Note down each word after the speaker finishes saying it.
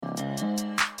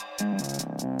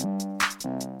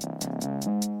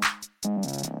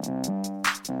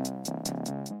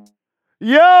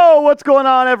Yo, what's going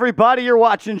on, everybody? You're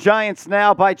watching Giants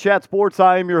Now by Chat Sports.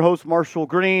 I am your host, Marshall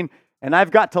Green, and I've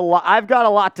got a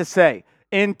lot to say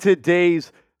in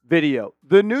today's video.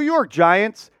 The New York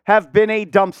Giants have been a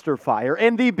dumpster fire,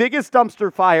 and the biggest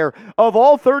dumpster fire of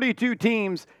all 32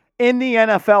 teams in the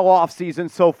NFL offseason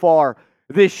so far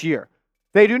this year.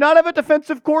 They do not have a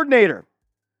defensive coordinator.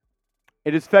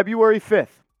 It is February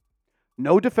 5th.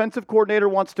 No defensive coordinator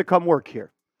wants to come work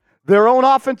here. Their own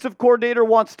offensive coordinator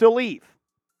wants to leave.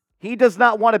 He does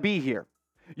not want to be here.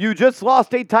 You just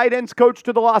lost a tight ends coach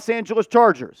to the Los Angeles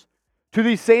Chargers to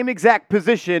the same exact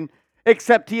position,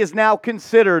 except he is now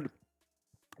considered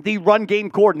the run game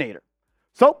coordinator.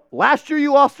 So last year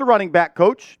you lost the running back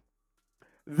coach.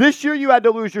 This year you had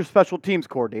to lose your special teams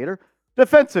coordinator,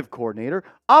 defensive coordinator,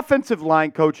 offensive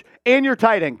line coach, and your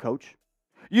tight end coach.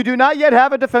 You do not yet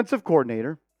have a defensive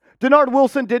coordinator. Denard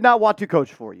Wilson did not want to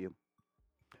coach for you.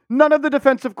 None of the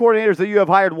defensive coordinators that you have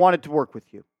hired wanted to work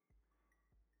with you.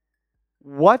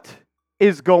 What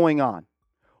is going on?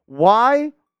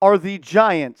 Why are the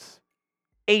Giants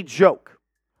a joke?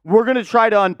 We're going to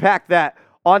try to unpack that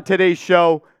on today's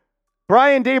show.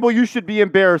 Brian Dable, you should be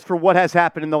embarrassed for what has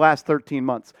happened in the last 13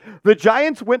 months. The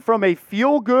Giants went from a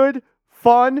feel-good,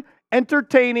 fun,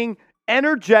 entertaining,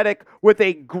 energetic, with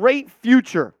a great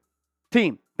future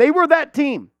team. They were that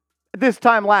team this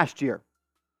time last year.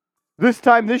 This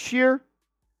time this year,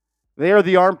 they are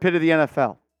the armpit of the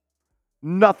NFL.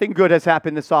 Nothing good has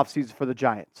happened this offseason for the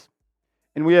Giants.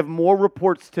 And we have more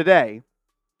reports today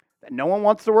that no one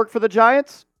wants to work for the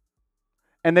Giants,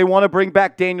 and they want to bring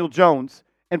back Daniel Jones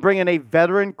and bring in a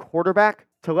veteran quarterback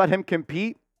to let him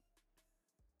compete.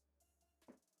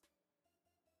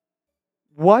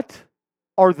 What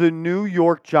are the New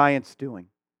York Giants doing?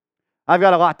 I've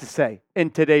got a lot to say in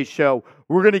today's show.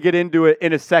 We're going to get into it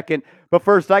in a second. But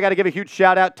first, I got to give a huge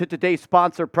shout out to today's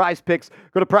sponsor, Prize Picks.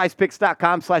 Go to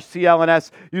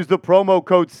prizepicks.com/CLNS. Use the promo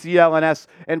code CLNS.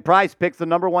 And Prize Picks, the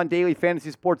 #1 daily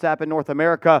fantasy sports app in North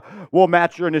America, will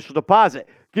match your initial deposit.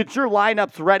 Get your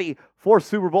lineups ready for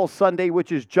Super Bowl Sunday,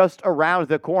 which is just around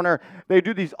the corner. They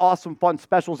do these awesome, fun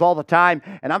specials all the time.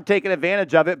 And I'm taking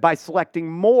advantage of it by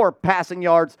selecting more passing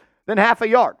yards than half a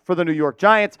yard for the New York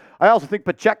Giants. I also think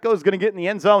Pacheco is going to get in the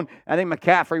end zone. I think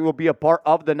McCaffrey will be a part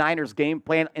of the Niners game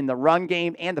plan in the run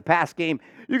game and the pass game.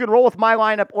 You can roll with my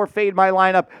lineup or fade my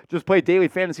lineup. Just play daily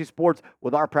fantasy sports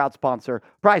with our proud sponsor,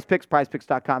 Prize Picks,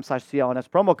 prizepicks.com/CLNS,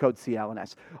 promo code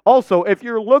CLNS. Also, if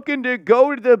you're looking to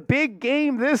go to the big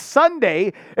game this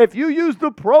Sunday, if you use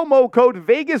the promo code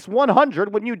Vegas100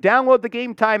 when you download the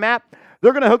Game Time app,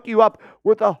 they're going to hook you up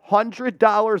with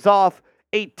 $100 off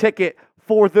a ticket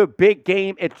for the big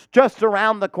game. It's just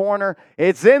around the corner.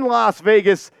 It's in Las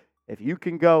Vegas. If you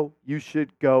can go, you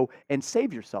should go and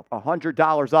save yourself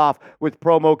 $100 off with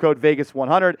promo code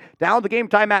Vegas100. Download the Game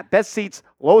Time app. Best seats,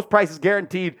 lowest prices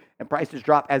guaranteed, and prices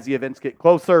drop as the events get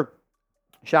closer.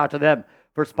 Shout out to them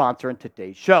for sponsoring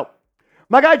today's show.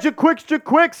 My guy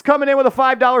Jaquicks coming in with a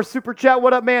 $5 super chat.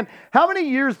 What up, man? How many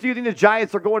years do you think the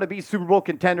Giants are going to be Super Bowl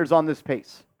contenders on this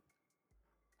pace?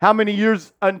 How many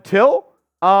years until?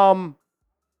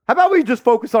 How about we just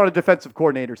focus on a defensive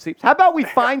coordinator, Seeps? How about we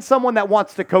find someone that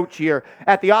wants to coach here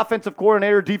at the offensive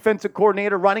coordinator, defensive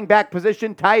coordinator, running back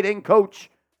position, tight end coach?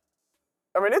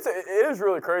 I mean, it is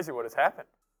really crazy what has happened.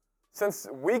 Since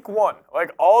week one,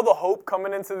 like all the hope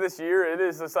coming into this year, it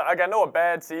is just, like I know a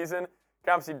bad season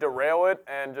can obviously derail it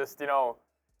and just,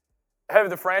 have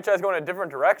the franchise going in a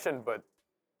different direction, but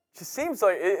it just seems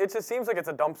like it's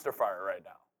a dumpster fire right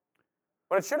now.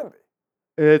 But it shouldn't be.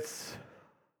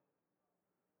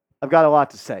 I've got a lot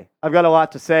to say.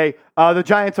 The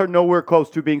Giants are nowhere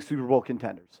close to being Super Bowl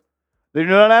contenders. They do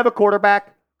not have a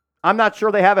quarterback. I'm not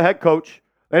sure they have a head coach.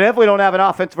 They definitely don't have an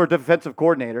offensive or defensive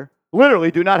coordinator.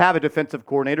 Literally do not have a defensive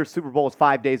coordinator. Super Bowl is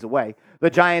 5 days away. The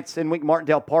Giants and Wink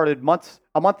Martindale parted a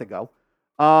month ago.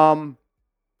 Giants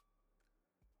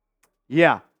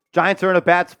are in a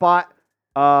bad spot.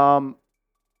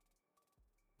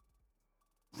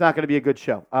 It's not going to be a good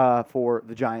show for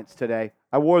the Giants today.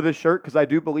 I wore this shirt because I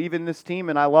do believe in this team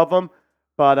and I love them,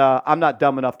 but I'm not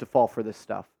dumb enough to fall for this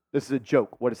stuff. This is a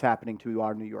joke, what is happening to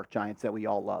our New York Giants that we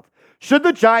all love. Should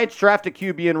the Giants draft a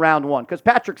QB in round one? Because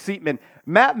Patrick Seatman,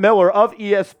 Matt Miller of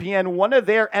ESPN, one of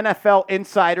their NFL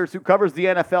insiders who covers the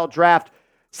NFL draft,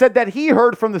 said that he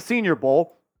heard from the Senior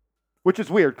Bowl, which is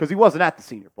weird because he wasn't at the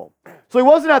Senior Bowl. So he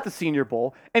wasn't at the Senior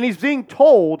Bowl, and he's being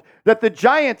told that the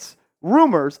Giants'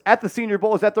 rumors at the Senior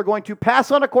Bowl is that they're going to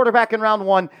pass on a quarterback in round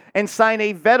one and sign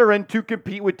a veteran to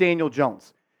compete with Daniel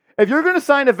Jones. If you're going to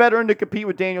sign a veteran to compete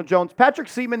with Daniel Jones, Patrick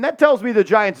Seaman, that tells me the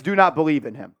Giants do not believe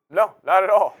in him. No, not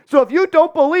at all. So if you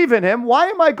don't believe in him, why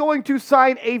am I going to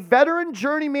sign a veteran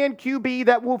journeyman QB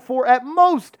that will, for at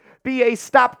most, be a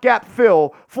stopgap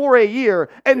fill for a year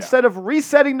instead of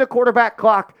resetting the quarterback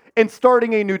clock and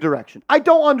starting a new direction? I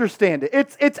don't understand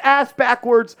it. It's ass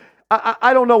backwards.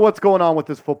 I don't know what's going on with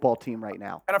this football team right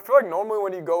now. And I feel like normally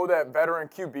when you go that veteran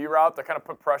QB route to kind of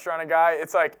put pressure on a guy,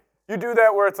 it's like you do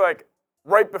that where it's like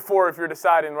right before if you're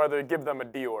deciding whether to give them a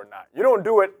deal or not. You don't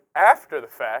do it after the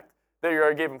fact that you're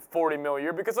going to give him $40 million a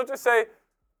year, because let's just say,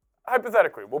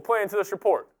 hypothetically, we'll play into this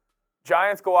report.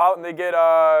 Giants go out and they get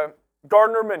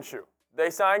Gardner Minshew.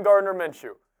 They sign Gardner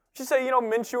Minshew. Just say,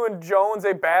 Minshew and Jones,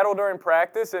 they battle during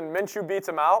practice and Minshew beats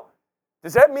him out.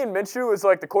 Does that mean Minshew is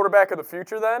like the quarterback of the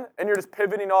future then, and you're just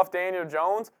pivoting off Daniel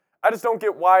Jones? I just don't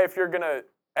get why, if you're going to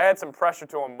add some pressure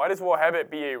to him, might as well have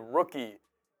it be a rookie.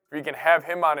 If you can have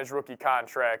him on his rookie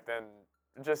contract, then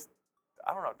just,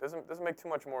 I don't know, it doesn't make too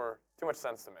much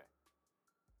sense to me.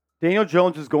 Daniel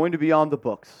Jones is going to be on the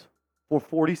books for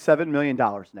 $47 million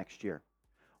next year.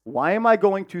 Why am I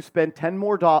going to spend $10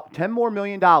 more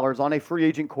million on a free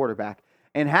agent quarterback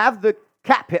and have the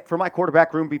cap hit for my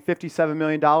quarterback room be $57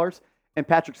 million? And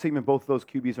Patrick Seaman, both of those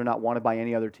QBs are not wanted by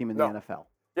any other team in the NFL.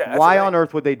 Yeah, why on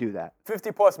earth would they do that?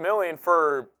 $50+ million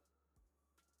for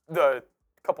the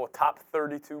couple of top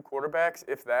 32 quarterbacks,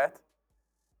 if that.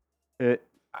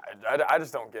 I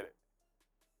just don't get it.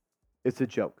 It's a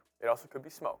joke. It also could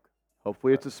be smoke.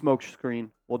 Hopefully it's a smoke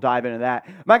screen. We'll dive into that.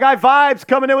 My guy Vibes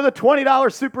coming in with a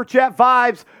 $20 super chat.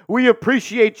 Vibes, we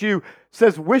appreciate you.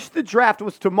 Says, wish the draft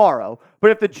was tomorrow,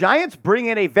 but if the Giants bring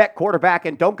in a vet quarterback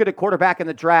and don't get a quarterback in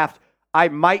the draft, I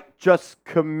might just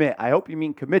commit. I hope you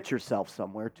mean commit yourself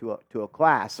somewhere to a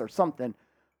class or something.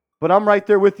 But I'm right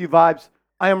there with you, Vibes.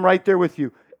 I am right there with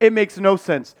you. It makes no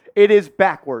sense. It is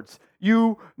backwards.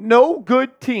 No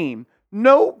good team,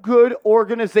 no good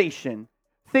organization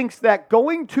thinks that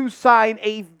going to sign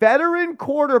a veteran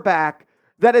quarterback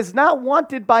that is not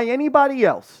wanted by anybody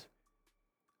else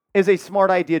is a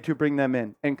smart idea to bring them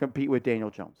in and compete with Daniel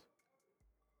Jones.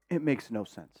 It makes no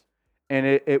sense. And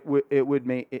it would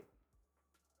make it.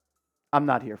 I'm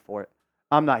not here for it.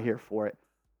 I'm not here for it.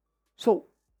 So,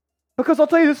 because I'll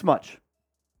tell you this much.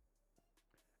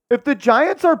 If the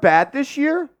Giants are bad this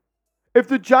year, if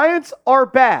the Giants are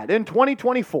bad in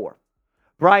 2024,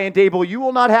 Brian Dable, you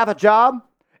will not have a job,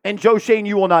 and Joe Shane,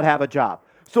 you will not have a job.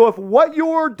 So if what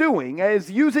you're doing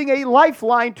is using a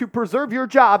lifeline to preserve your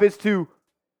job is to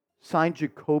sign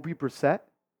Jacoby Brissett,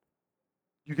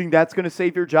 you think that's going to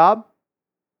save your job?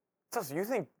 So you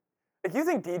think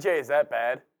DJ is that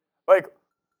bad? Like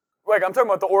I'm talking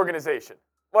about the organization.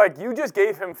 Like, you just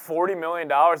gave him $40 million.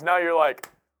 Now you're like,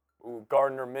 ooh,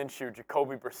 Gardner Minshew,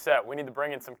 Jacoby Brissett. We need to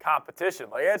bring in some competition.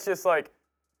 Like, it's just like,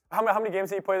 how many games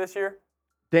did he play this year?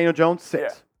 Daniel Jones, 6.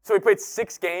 Yeah. So he played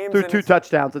 6 games. Threw 2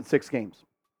 touchdowns in 6 games.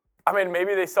 I mean,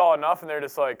 maybe they saw enough and they're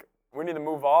just like, we need to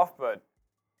move off, but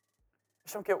I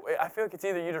just don't get. I feel like it's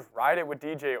either you just ride it with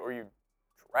DJ or you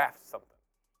draft something.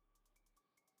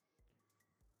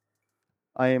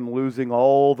 I am losing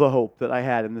all the hope that I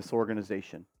had in this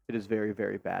organization. It is very,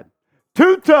 very bad.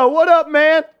 Tuto, what up,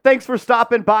 man? Thanks for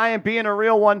stopping by and being a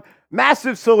real one.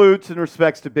 Massive salutes and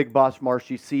respects to Big Boss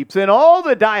Marshy Seeps and all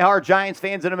the diehard Giants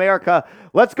fans in America.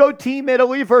 Let's go Team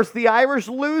Italy versus the Irish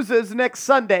loses next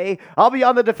Sunday. I'll be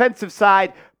on the defensive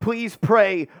side. Please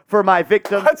pray for my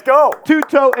victim. Let's go.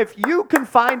 Tuto, if you can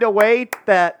find a way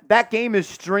that game is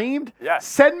streamed, yes,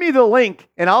 send me the link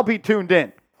and I'll be tuned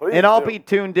in. Please and I'll do. be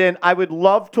tuned in. I would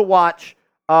love to watch.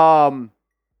 We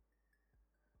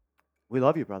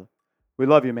love you, brother. We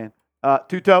love you, man.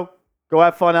 Tuto, go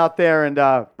have fun out there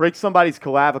and break somebody's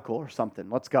clavicle or something.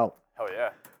 Let's go. Hell yeah.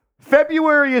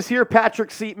 February is here, Patrick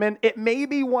Seatman. It may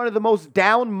be one of the most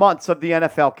down months of the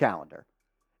NFL calendar.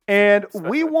 And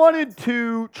we wanted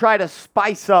to try to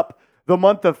spice up the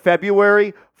month of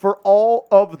February for all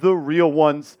of the real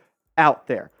ones out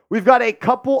there. We've got a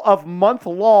couple of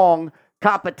month-long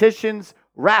competitions,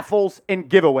 raffles, and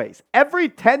giveaways. Every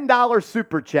 $10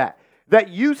 super chat that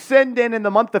you send in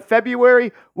the month of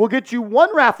February will get you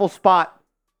one raffle spot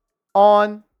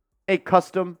on a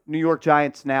custom New York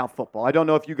Giants Now football. I don't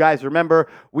know if you guys remember,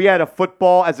 we had a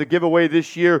football as a giveaway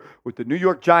this year with the New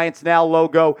York Giants Now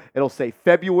logo. It'll say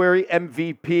February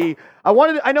MVP.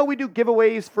 I know we do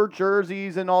giveaways for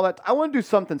jerseys and all that. I want to do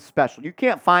something special. You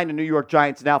can't find a New York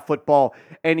Giants Now football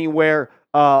anywhere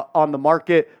on the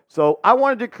market. So I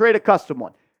wanted to create a custom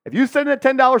one. If you send in a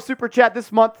 $10 super chat this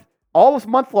month, all this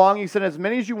month long, you send as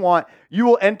many as you want, you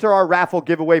will enter our raffle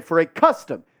giveaway for a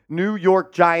custom New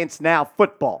York Giants Now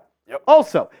football. Yep.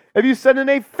 Also, if you send in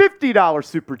a $50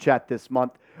 super chat this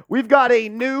month, we've got a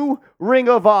new Ring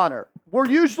of Honor. We're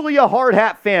usually a hard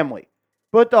hat family,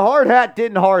 but the hard hat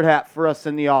didn't hard hat for us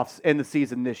in the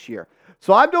season this year.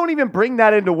 So I don't even bring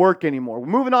that into work anymore. We're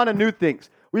moving on to new things.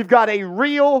 We've got a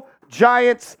real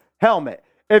Giants helmet.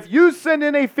 If you send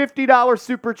in a $50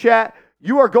 super chat,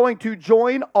 you are going to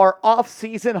join our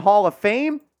off-season Hall of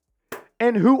Fame.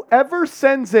 And whoever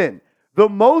sends in the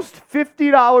most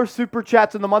 $50 super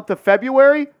chats in the month of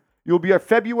February, you'll be our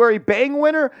February Bang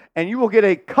winner, and you will get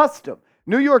a custom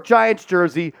New York Giants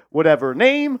jersey, whatever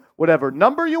name, whatever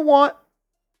number you want.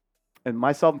 And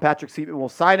myself and Patrick Seaman will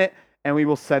sign it, and we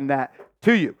will send that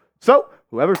to you. So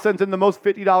whoever sends in the most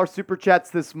 $50 super chats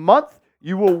this month,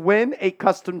 you will win a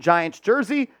custom Giants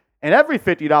jersey, and every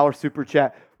 $50 super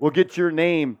chat will get your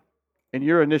name and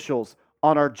your initials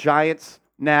on our Giants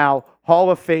Now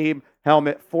Hall of Fame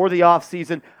helmet for the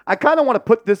offseason. I kind of want to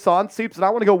put this on, Seeps, and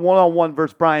I want to go one-on-one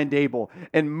versus Brian Dable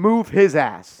and move his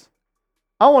ass.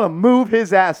 I want to move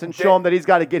his ass and show him that he's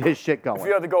got to get his shit going. If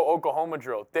you had to go Oklahoma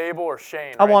drill, Dable or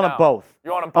Shane I want them both.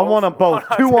 You want them both? I want them both.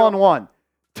 2-on-1.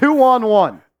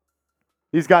 2-on-1.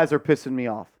 These guys are pissing me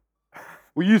off.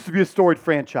 We used to be a storied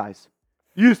franchise.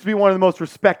 You used to be one of the most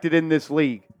respected in this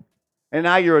league. And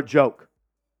now you're a joke.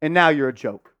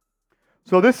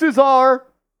 So this is our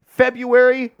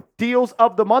February deals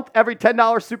of the month. Every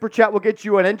 $10 super chat will get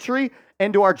you an entry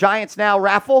into our Giants Now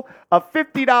raffle. A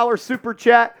 $50 super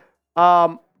chat,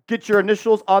 get your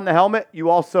initials on the helmet. You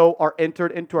also are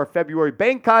entered into our February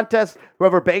Bang contest.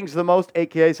 Whoever bangs the most,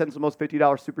 a.k.a. sends the most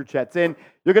 $50 super chats in,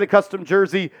 you'll get a custom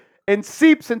jersey. And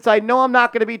Seep, since I know I'm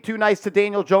not going to be too nice to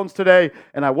Daniel Jones today,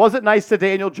 and I wasn't nice to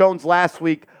Daniel Jones last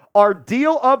week, our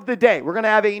deal of the day. We're going to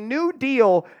have a new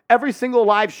deal every single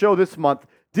live show this month.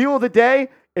 Deal of the day,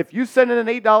 if you send in an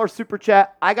 $8 super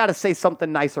chat, I got to say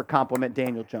something nice or compliment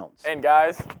Daniel Jones. And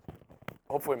guys,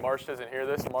 hopefully Marsh doesn't hear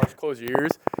this. Marsh, close your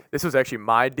ears. This was actually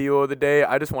my deal of the day.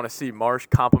 I just want to see Marsh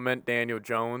compliment Daniel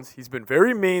Jones. He's been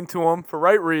very mean to him for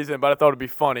right reason, but I thought it'd be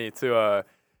funny to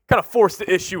kind of force the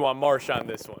issue on Marsh on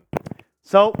this one.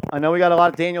 So, I know we got a lot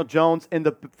of Daniel Jones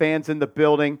fans in the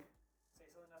building. Say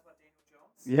something about Daniel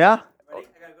Jones? Yeah? Ready?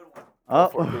 I got a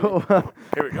good one. Oh.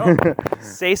 Here we go.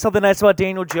 Say something nice about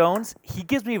Daniel Jones. He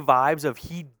gives me vibes of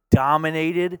he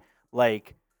dominated,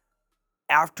 like,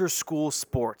 after-school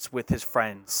sports with his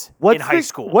friends in high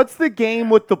school. What's the game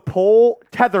with the pole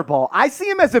tetherball? I see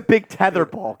him as a big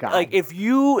tetherball guy. Like, if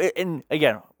you, and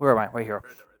again, where am I? Right here.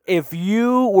 If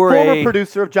you were former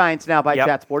producer of Giants Now by Yep.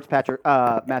 Chat Sports,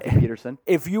 Matthew Peterson.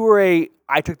 If you were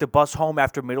I took the bus home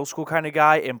after middle school kind of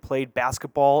guy and played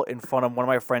basketball in front of one of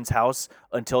my friend's house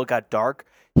until it got dark,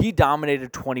 he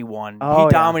dominated 21. Oh, he yeah.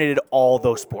 dominated all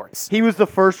those sports. He was the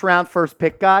first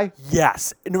pick guy.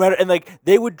 Yes. No matter, and like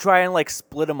they would try and like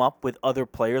split him up with other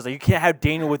players. Like you can't have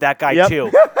Daniel with that guy Yep.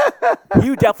 too. He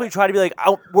would definitely try to be like,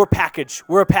 oh, we're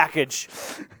a package.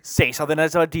 Say something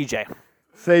nice about DJ.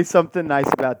 Say something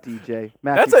nice about DJ.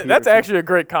 Matthew That's Peterson. actually a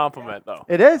great compliment, though.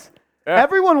 It is. Yeah.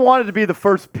 Everyone wanted to be the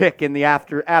first pick in the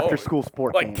after school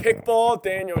sport Like game. kickball,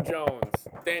 Daniel Jones.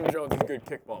 Daniel Jones is a good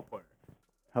kickball player.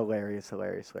 Hilarious.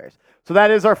 So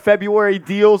that is our February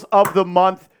deals of the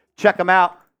month. Check them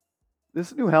out.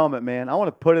 This is a new helmet, man. I want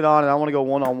to put it on, and I want to go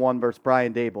one-on-one versus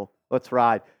Brian Dable. Let's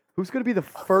ride. Who's going to be the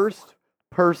first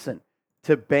person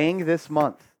to bang this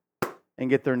month and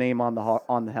get their name on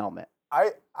the helmet?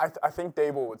 I think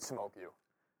Dable would smoke you.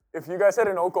 If you guys had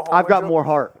an Oklahoma I've got drill- more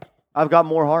heart. You got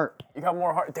more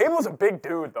heart. Dable's a big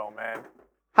dude, though, man.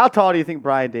 How tall do you think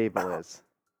Brian Dable is?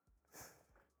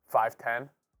 5'10".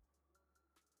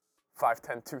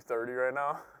 5'10", 230 right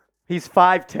now. He's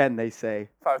 5'10", they say.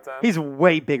 5'10". He's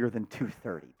way bigger than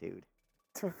 230, dude.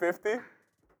 250?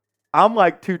 I'm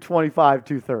like 225,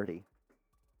 230.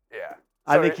 Yeah.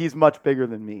 I think he's much bigger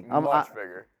than me. Much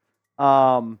bigger.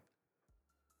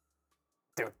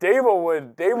 Dude, Dable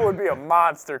would be a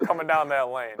monster coming down that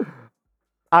lane.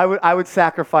 I would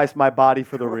sacrifice my body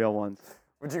for the real ones.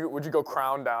 Would you go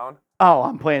crown down? Oh,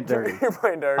 I'm playing dirty. You're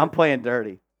playing dirty. I'm playing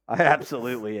dirty. I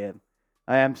absolutely am.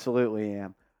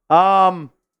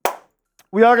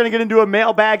 We are going to get into a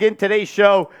mailbag in today's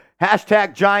show.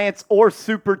 Hashtag Giants or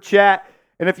Super Chat.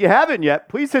 And if you haven't yet,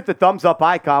 please hit the thumbs up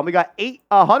icon. We got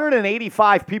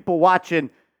 185 people watching.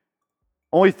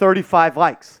 Only 35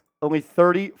 likes. Only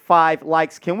 35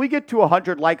 likes. Can we get to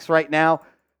 100 likes right now?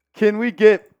 Can we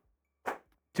get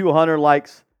to 100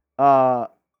 likes right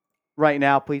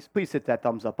now, please? Please hit that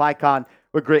thumbs up icon.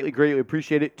 We'd greatly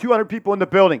appreciate it. 200 people in the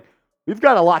building. We've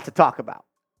got a lot to talk about.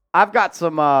 I've got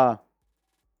some,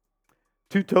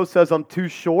 Tuto says I'm too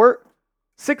short.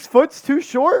 6 foot's too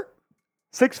short?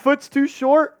 6 foot's too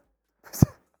short?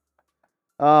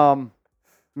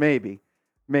 Maybe.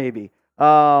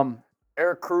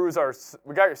 Eric Cruz,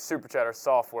 we got your super chat. Our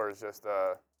software is just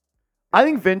I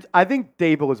think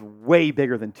Dable is way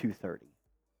bigger than 230.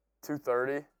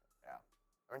 230. Yeah,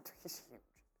 I mean, he's huge.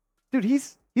 Dude,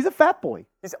 he's a fat boy.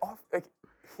 He's off. Like,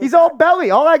 he's all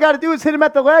belly. All I got to do is hit him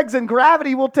at the legs, and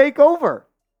gravity will take over.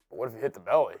 What if you hit the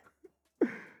belly?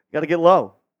 Got to get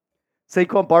low.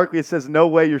 Saquon Barkley says, "No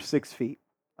way, you're 6 feet."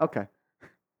 Okay.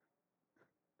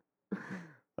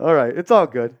 All right, it's all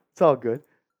good. It's all good.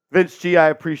 Vince G, I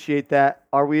appreciate that.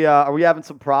 Are we having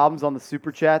some problems on the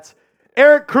super chats?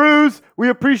 Eric Cruz, we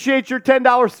appreciate your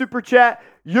 $10 super chat.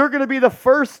 You're going to be the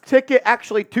first ticket.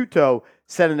 Actually, Tuto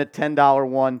sent in a $10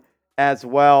 one as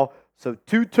well. So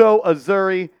Tuto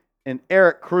Azuri and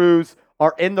Eric Cruz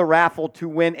are in the raffle to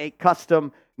win a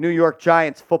custom New York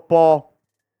Giants football.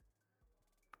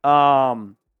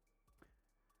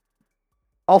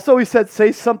 Also, he said,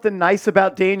 say something nice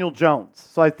about Daniel Jones.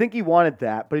 So I think he wanted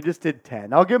that, but he just did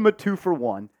 10. I'll give him a 2 for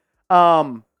 1.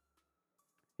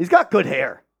 He's got good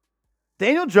hair.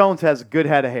 Daniel Jones has a good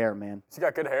head of hair, man. He's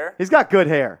got good hair? He's got good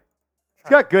hair. He's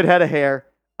got good head of hair.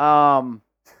 That's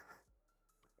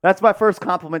my first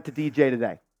compliment to DJ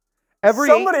today.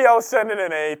 Somebody else send in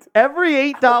an 8.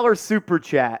 Every $8 super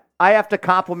chat, I have to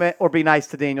compliment or be nice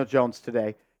to Daniel Jones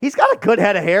today. He's got a good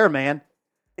head of hair, man.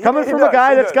 Coming from a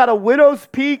guy that's got a widow's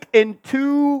peak and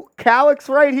 2 calyx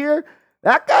right here,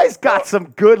 that guy's got some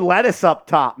good lettuce up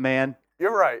top, man.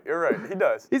 You're right. He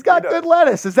does. He's got good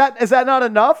lettuce. Is that not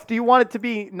enough? Do you want it to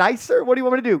be nicer? What do you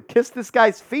want me to do? Kiss this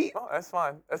guy's feet? Oh, that's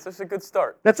fine. That's just a good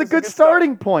start. That's a good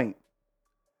starting point.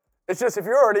 It's just if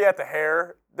you're already at the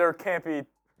hair, there can't be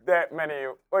that many.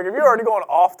 Like if you're already going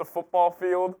off the football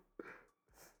field.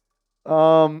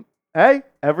 Hey,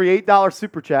 every $8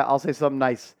 super chat, I'll say something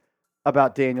nice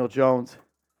about Daniel Jones.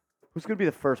 Who's going to be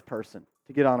the first person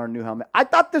to get on our new helmet? I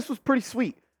thought this was pretty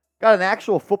sweet. Got an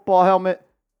actual football helmet.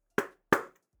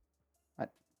 I'd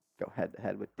go head to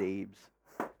head with Dave's.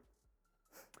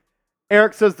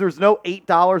 Eric says there's no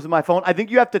 $8 in my phone. I think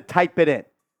you have to type it in.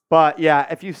 But yeah,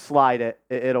 if you slide it,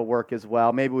 it'll work as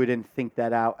well. Maybe we didn't think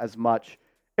that out as much.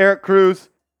 Eric Cruz,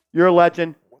 you're a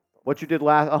legend. What you did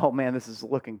last, oh man, this is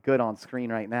looking good on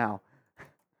screen right now.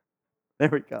 There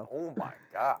we go. Oh my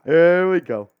God. There we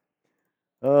go.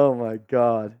 Oh my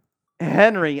God.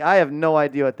 Henry, I have no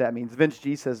idea what that means. Vince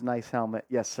G says nice helmet.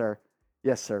 Yes, sir.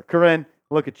 Yes, sir. Corinne,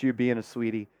 look at you being a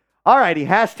sweetie. All righty.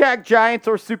 Hashtag Giants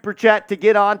or Super Chat to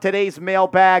get on today's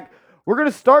mailbag. We're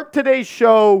going to start today's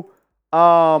show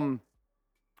talking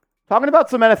about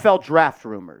some NFL draft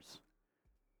rumors.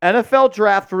 NFL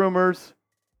draft rumors.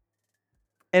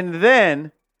 And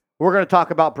then we're going to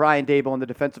talk about Brian Daboll and the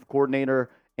defensive coordinator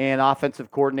and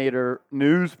offensive coordinator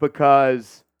news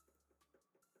because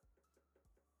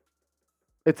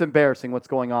it's embarrassing what's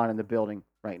going on in the building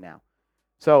right now.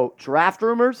 So draft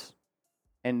rumors,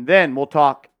 and then we'll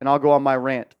talk, and I'll go on my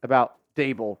rant about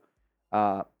Daboll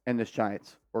and this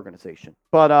Giants organization.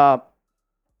 But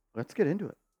let's get into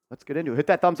it. Hit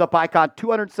that thumbs up icon.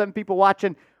 207 people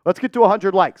watching. Let's get to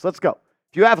 100 likes. Let's go.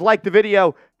 If you have liked the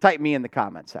video, type me in the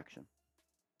comment section.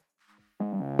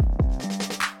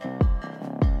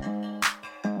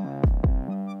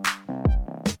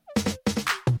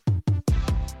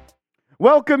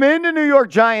 Welcome into New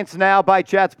York Giants Now by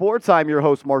Chat Sports. I'm your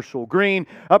host, Marshall Green.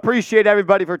 Appreciate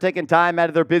everybody for taking time out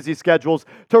of their busy schedules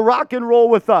to rock and roll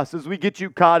with us as we get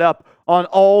you caught up on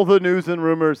all the news and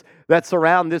rumors that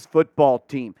surround this football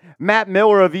team. Matt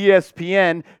Miller of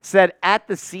ESPN said at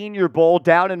the Senior Bowl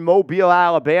down in Mobile,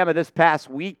 Alabama this past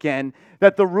weekend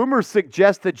that the rumors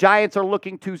suggest the Giants are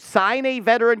looking to sign a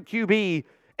veteran QB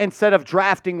instead of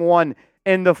drafting one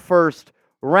in the first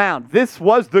round. This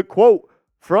was the quote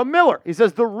from Miller. He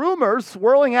says, the rumors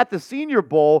swirling at the Senior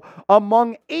Bowl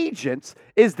among agents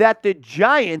is that the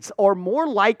Giants are more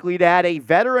likely to add a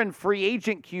veteran free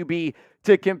agent QB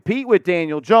to compete with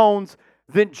Daniel Jones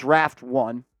than draft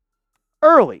one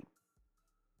early.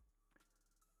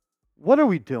 What are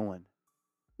we doing?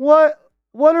 What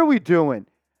are we doing?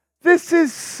 This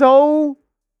is so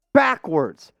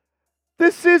backwards.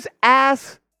 This is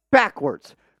ass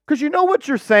backwards. Because you know what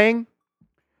you're saying?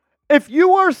 If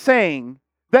you are saying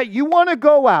that you want to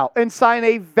go out and sign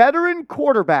a veteran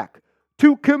quarterback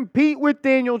to compete with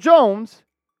Daniel Jones,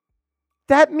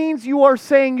 that means you are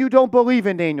saying you don't believe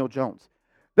in Daniel Jones.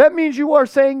 That means you are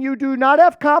saying you do not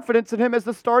have confidence in him as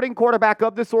the starting quarterback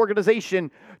of this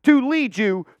organization to lead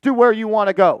you to where you want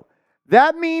to go.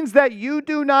 That means that you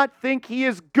do not think he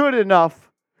is good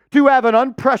enough to have an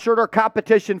unpressured or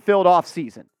competition-filled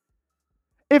offseason.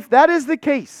 If that is the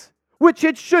case, which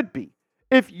it should be,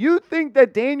 if you think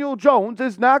that Daniel Jones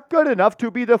is not good enough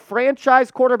to be the franchise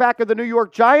quarterback of the New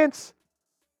York Giants,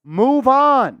 move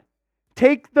on.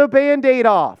 take the Band-Aid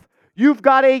off. You've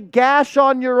got a gash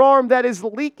on your arm that is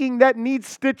leaking that needs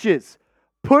stitches.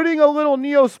 Putting a little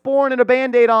Neosporin and a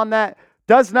Band-Aid on that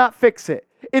does not fix it.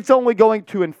 It's only going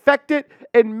to infect it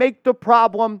and make the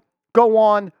problem go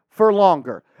on for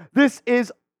longer. This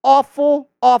is awful,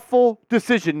 awful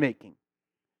decision making,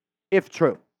 if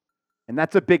true. And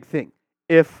that's a big thing,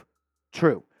 if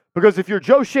true. Because if you're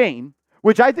Joe Shane,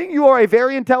 which I think you are a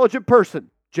very intelligent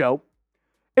person, Joe,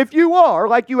 if you are,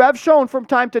 like you have shown from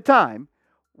time to time,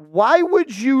 why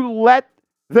would you let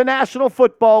the National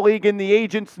Football League and the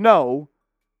agents know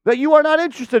that you are not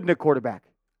interested in a quarterback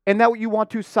and that you want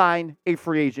to sign a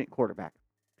free agent quarterback?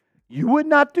 You would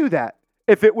not do that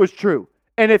if it was true.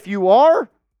 And if you are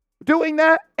doing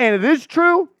that and it is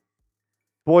true,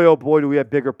 boy, oh boy, do we have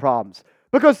bigger problems.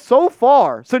 Because so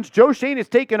far, since Joe Shane has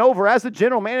taken over as the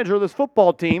general manager of this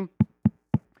football team,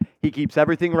 he keeps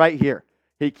everything right here.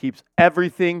 He keeps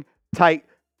everything tight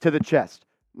to the chest.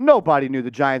 Nobody knew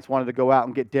the Giants wanted to go out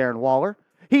and get Darren Waller.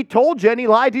 He told you and he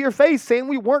lied to your face saying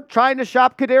we weren't trying to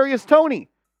shop Kadarius Toney.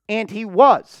 And he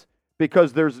was,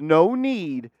 because there's no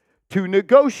need to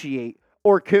negotiate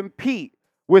or compete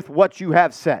with what you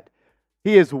have said.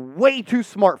 He is way too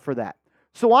smart for that.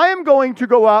 So I am going to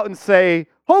go out and say,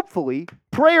 hopefully,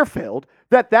 prayer-filled,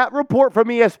 that report from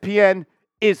ESPN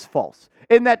is false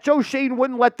and that Joe Shane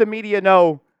wouldn't let the media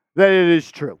know that it is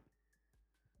true.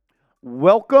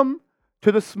 Welcome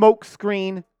to the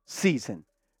smokescreen season.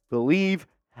 Believe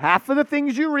half of the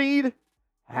things you read,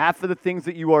 half of the things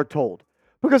that you are told.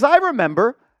 Because I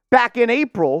remember back in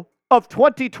April of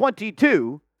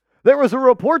 2022, there was a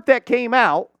report that came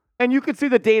out, and you can see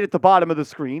the date at the bottom of the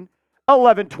screen,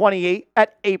 11/28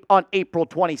 on April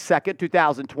 22nd,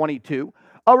 2022.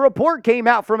 A report came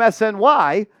out from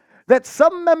SNY that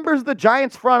some members of the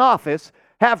Giants front office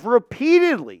have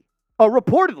reportedly,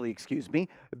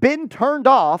 been turned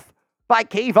off by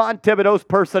Kayvon Thibodeau's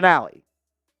personality.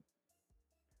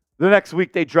 The next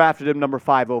week, they drafted him number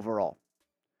 5 overall.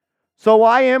 So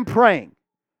I am praying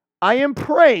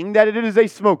that it is a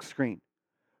smokescreen.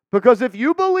 Because if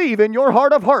you believe in your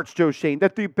heart of hearts, Joe Shane,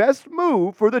 that the best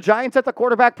move for the Giants at the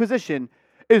quarterback position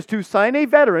is to sign a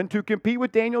veteran to compete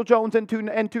with Daniel Jones and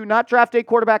to not draft a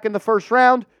quarterback in the first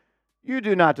round, you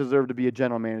do not deserve to be a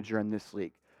general manager in this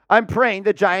league. I'm praying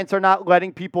the Giants are not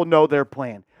letting people know their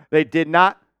plan. They did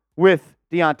not with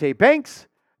Deonte Banks.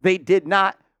 They did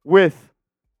not with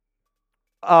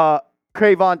Kayvon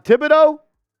Thibodeau.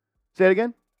 Say it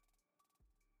again.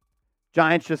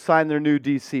 Giants just signed their new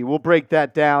DC. We'll break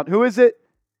that down. Who is it?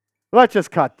 Let's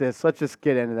just cut this. Let's just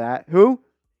get into that. Who?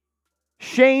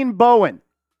 Shane Bowen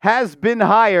has been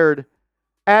hired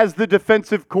as the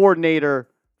defensive coordinator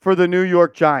for the New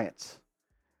York Giants.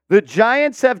 The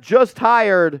Giants have just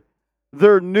hired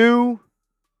their new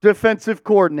defensive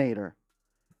coordinator,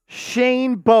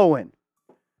 Shane Bowen.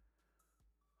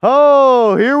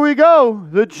 Oh, here we go.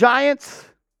 The Giants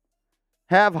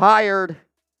have hired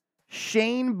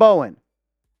Shane Bowen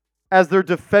as their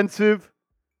defensive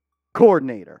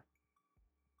coordinator.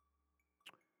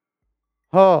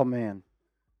 Oh, man.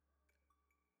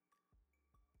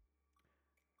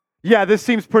 Yeah, this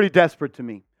seems pretty desperate to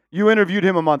me. You interviewed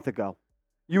him a month ago.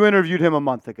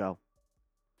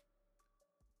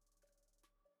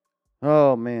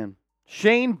 Oh, man.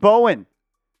 Shane Bowen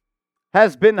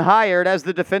has been hired as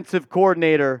the defensive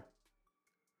coordinator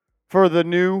for the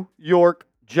New York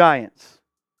Giants.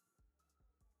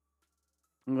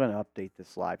 I'm going to update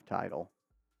this live title.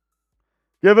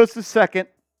 Give us a second.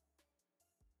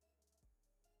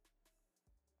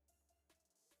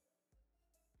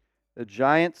 The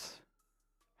Giants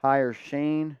hire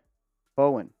Shane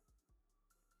Bowen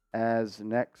as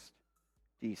next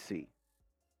DC.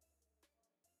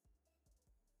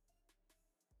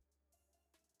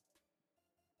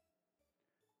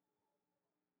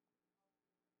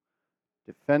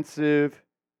 Defensive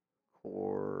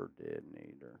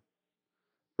coordinator.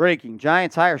 Breaking.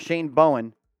 Giants hire Shane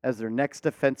Bowen as their next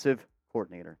defensive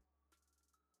coordinator.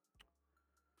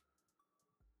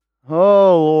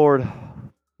 Oh, Lord.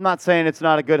 I'm not saying it's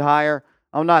not a good hire.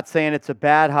 I'm not saying it's a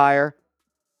bad hire.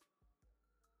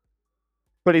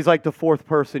 But he's like the fourth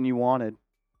person you wanted.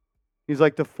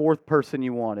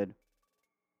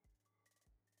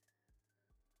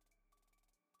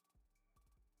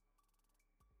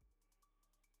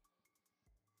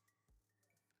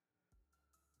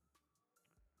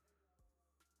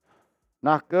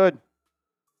 Not good.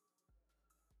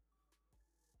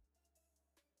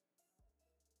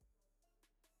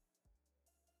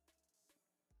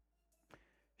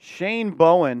 Shane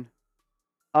Bowen,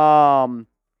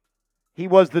 he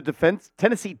was the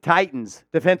Tennessee Titans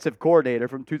defensive coordinator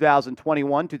from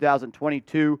 2021,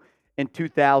 2022, in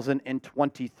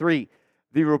 2023.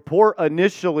 The report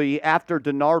initially, after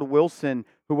Denard Wilson,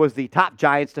 who was the top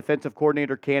Giants defensive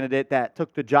coordinator candidate that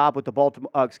took the job with took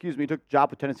the job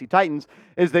with Tennessee Titans,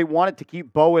 is they wanted to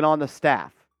keep Bowen on the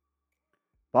staff.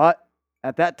 But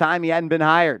at that time, he hadn't been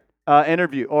hired,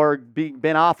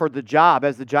 been offered the job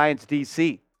as the Giants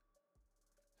DC.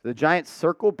 So the Giants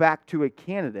circle back to a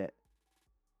candidate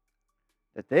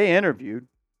that they interviewed.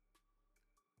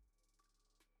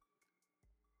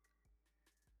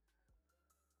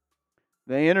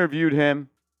 They interviewed him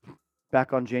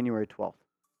back on January 12th.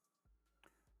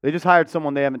 They just hired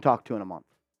someone they haven't talked to in a month.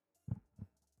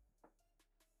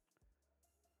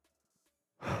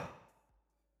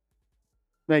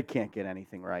 They can't get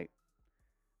anything right.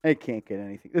 They can't get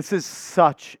anything. This is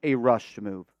such a rushed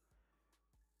move.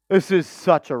 This is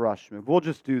such a rush move. We'll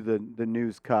just do the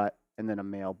news cut and then a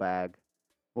mailbag.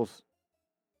 We'll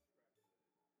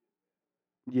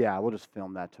just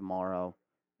film that tomorrow.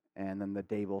 And then the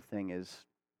Dable thing is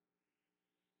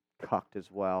cucked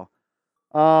as well.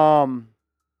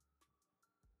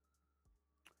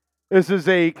 This is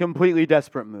a completely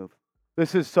desperate move.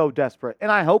 This is so desperate.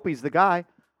 And I hope he's the guy.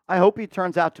 I hope he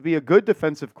turns out to be a good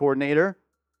defensive coordinator.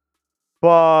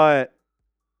 But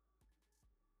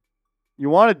you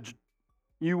wanted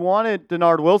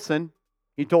Denard Wilson.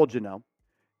 He told you no.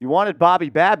 You wanted Bobby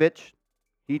Babich.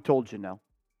 He told you no.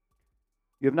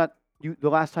 The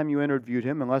last time you interviewed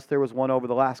him, unless there was one over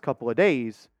the last couple of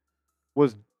days,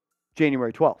 was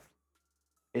January 12th.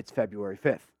 It's February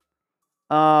 5th.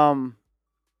 I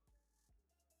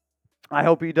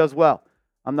hope he does well.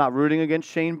 I'm not rooting against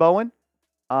Shane Bowen,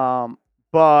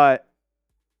 but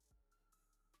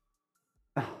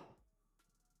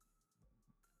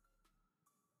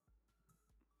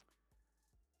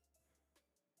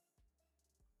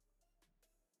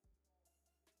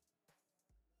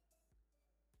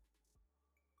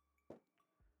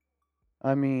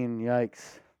I mean,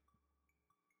 yikes.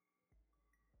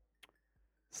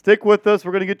 Stick with us.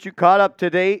 We're going to get you caught up to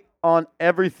date on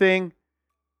everything.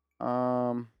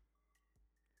 I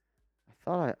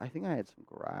think I had some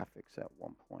graphics at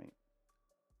one point.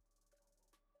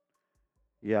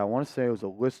 Yeah, I want to say it was a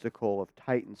listicle of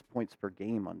Titans points per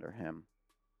game under him.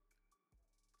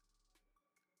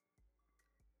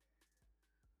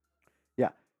 Yeah,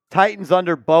 Titans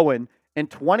under Bowen in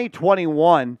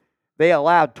 2021, they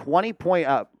allowed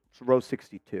row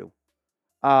 62.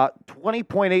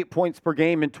 20.8 points per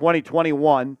game in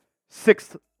 2021,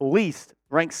 sixth least,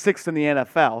 ranked sixth in the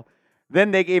NFL.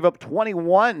 Then they gave up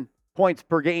 21 points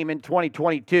per game in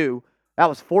 2022. That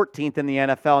was 14th in the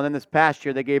NFL. And then this past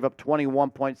year, they gave up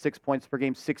 21.6 points per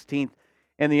game, 16th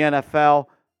in the NFL.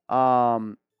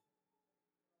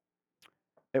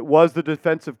 It was the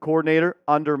defensive coordinator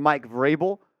under Mike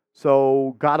Vrabel.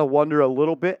 So got to wonder a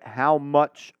little bit how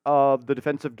much of the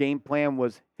defensive game plan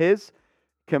was his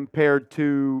compared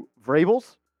to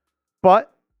Vrabel's.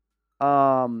 But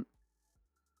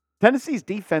Tennessee's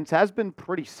defense has been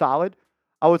pretty solid,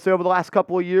 I would say, over the last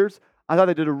couple of years. I thought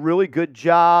they did a really good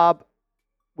job.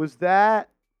 When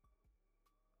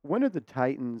did the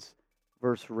Titans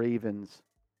versus Ravens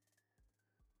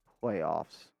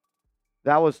playoffs?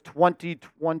 That was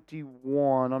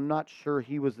 2021. I'm not sure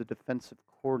he was the defensive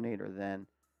coordinator then.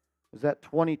 Was that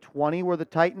 2020 where the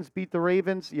Titans beat the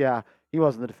Ravens? Yeah, he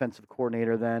wasn't the defensive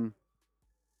coordinator then.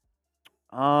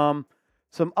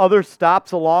 Some other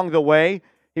stops along the way.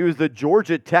 He was the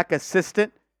Georgia Tech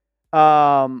assistant. He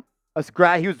was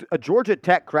a Georgia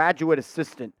Tech graduate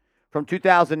assistant from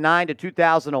 2009 to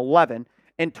 2011.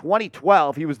 In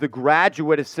 2012, he was the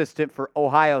graduate assistant for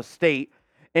Ohio State.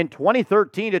 In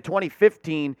 2013 to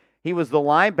 2015, he was the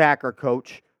linebacker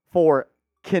coach for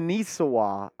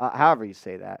Kennesaw, however you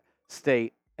say that,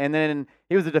 State. And then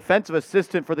he was the defensive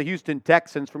assistant for the Houston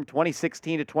Texans from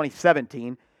 2016 to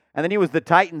 2017. And then he was the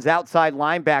Titans outside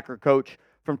linebacker coach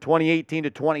from 2018 to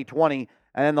 2020.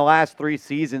 And in the last 3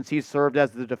 seasons, he served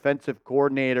as the defensive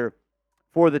coordinator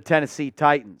for the Tennessee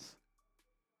Titans.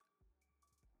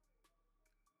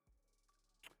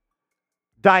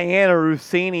 Diana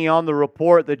Rossini on the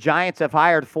report. The Giants have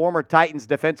hired former Titans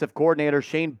defensive coordinator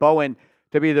Shane Bowen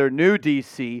to be their new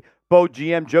DC. Both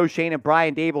GM Joe Shane and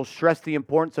Brian Dable stressed the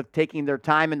importance of taking their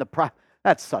time in the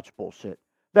That's such bullshit.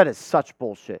 That is such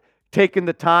bullshit.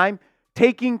 Taking time.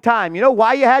 You know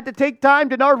why you had to take time?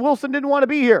 Denard Wilson didn't want to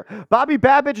be here. Bobby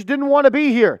Babich didn't want to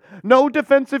be here. No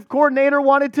defensive coordinator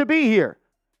wanted to be here.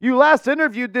 You last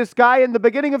interviewed this guy in the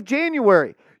beginning of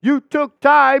January. You took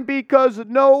time because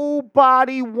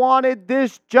nobody wanted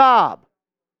this job.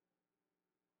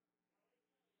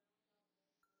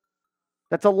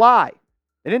 That's a lie.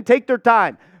 They didn't take their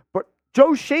time. But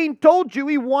Joe Shane told you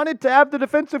he wanted to have the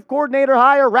defensive coordinator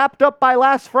hire wrapped up by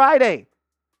last Friday.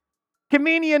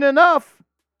 Convenient enough,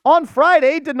 on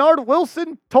Friday, Denard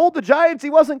Wilson told the Giants he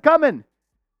wasn't coming.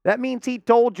 That means he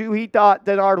told you he thought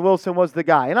Denard Wilson was the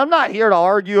guy. And I'm not here to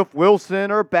argue if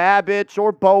Wilson or Babich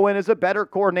or Bowen is a better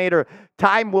coordinator.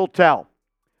 Time will tell.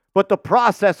 But the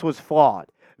process was flawed.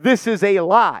 This is a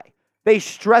lie. They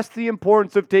stressed the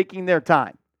importance of taking their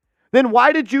time. Then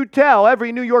why did you tell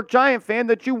every New York Giant fan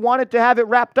that you wanted to have it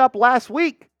wrapped up last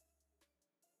week?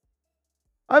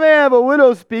 I may have a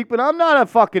widow speak, but I'm not a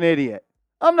fucking idiot.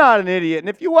 I'm not an idiot. And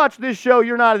if you watch this show,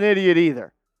 you're not an idiot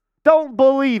either. Don't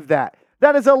believe that.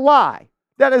 That is a lie.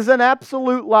 That is an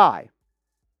absolute lie.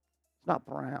 It's not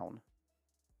Brown.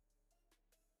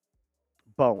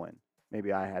 Bowen.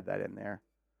 Maybe I had that in there.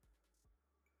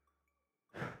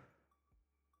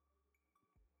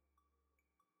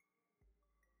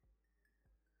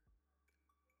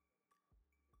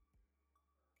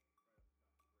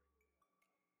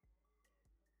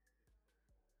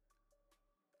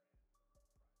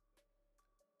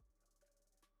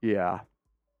 Yeah.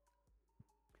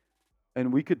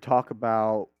 And we could talk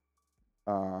about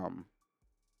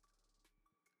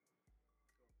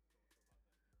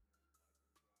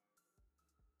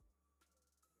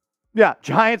yeah,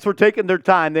 Giants were taking their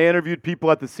time. They interviewed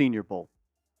people at the Senior Bowl.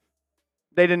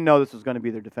 They didn't know this was going to be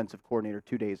their defensive coordinator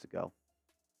 2 days ago.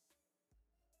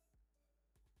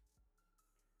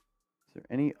 Is there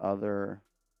any other?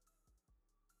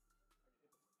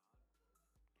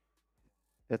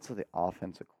 That's the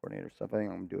offensive coordinator stuff. I think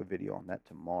I'm going to do a video on that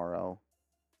tomorrow.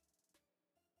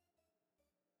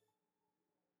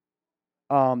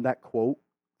 That quote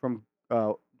from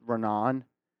Renan,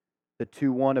 the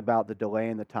 2-1 about the delay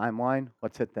in the timeline.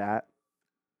 Let's hit that.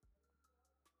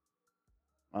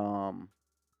 Yeah,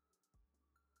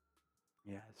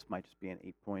 this might just be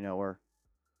an 8.0er.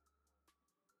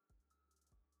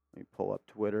 Let me pull up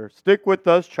Twitter. Stick with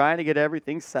us, trying to get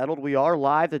everything settled. We are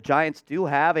live. The Giants do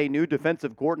have a new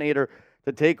defensive coordinator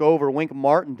to take over Wink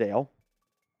Martindale.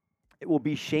 It will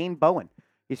be Shane Bowen.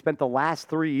 He spent the last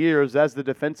 3 years as the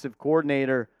defensive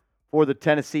coordinator for the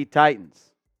Tennessee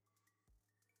Titans.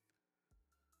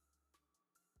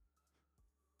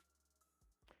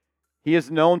 He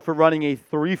is known for running a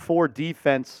 3-4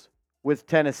 defense with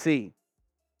Tennessee.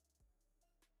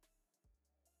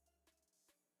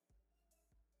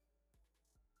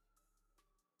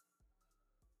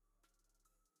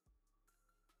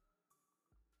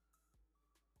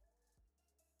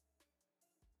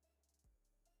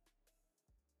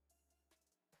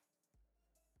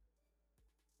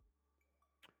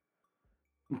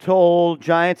 I'm told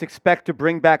Giants expect to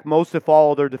bring back most, if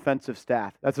all, of their defensive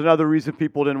staff. That's another reason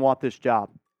people didn't want this job.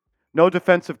 No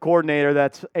defensive coordinator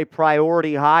that's a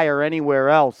priority hire anywhere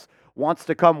else wants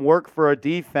to come work for a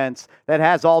defense that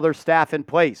has all their staff in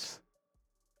place.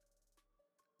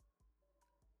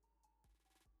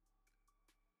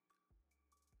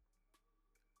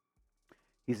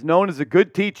 He's known as a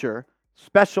good teacher,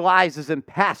 specializes in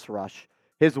pass rush.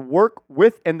 His work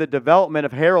with and the development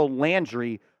of Harold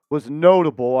Landry was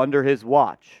notable under his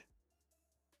watch.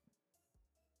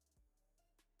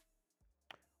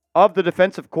 Of the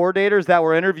defensive coordinators that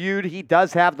were interviewed, he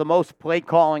does have the most play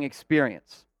calling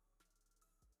experience.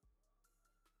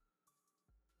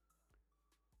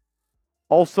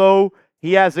 Also,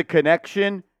 he has a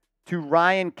connection to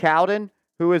Ryan Cowden,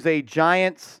 who is a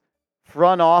Giants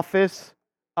front office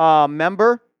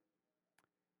member.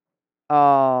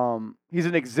 He's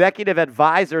an executive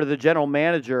advisor to the general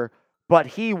manager, but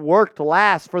he worked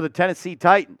last for the Tennessee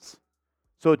Titans.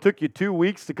 So it took you 2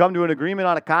 weeks to come to an agreement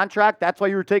on a contract? That's why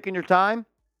you were taking your time?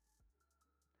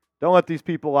 Don't let these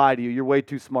people lie to you. You're way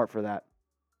too smart for that.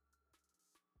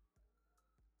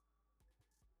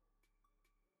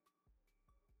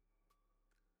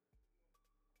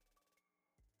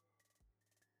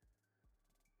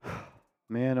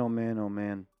 Man, oh man, oh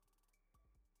man.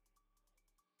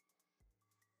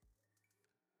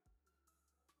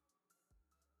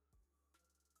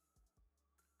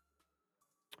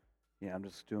 Yeah, I'm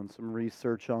just doing some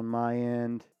research on my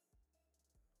end.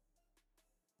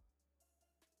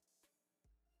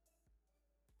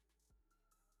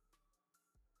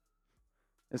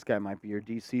 This guy might be your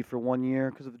DC for 1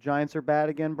 year because if the Giants are bad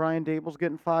again, Brian Dable's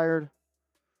getting fired.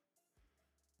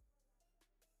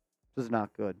 This is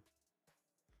not good.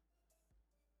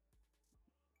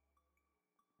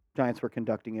 Giants were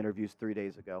conducting interviews 3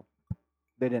 days ago.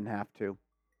 They didn't have to.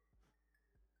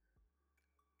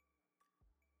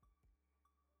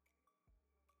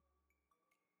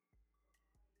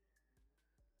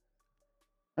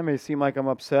 That may seem like I'm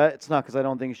upset. It's not because I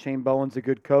don't think Shane Bowen's a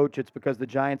good coach. It's because the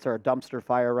Giants are a dumpster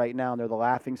fire right now, and they're the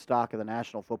laughing stock of the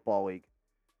National Football League.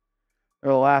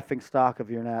 They're the laughing stock of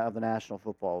the National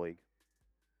Football League.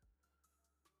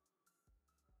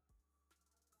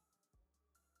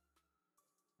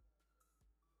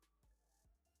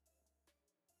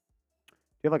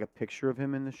 Do you have like a picture of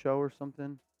him in the show or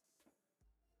something?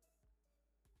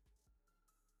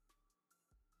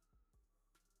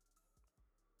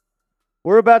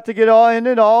 We're about to get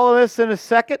into all of this in a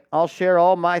second. I'll share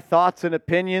all my thoughts and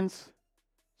opinions.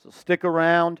 So stick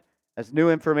around as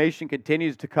new information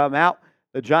continues to come out.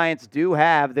 The Giants do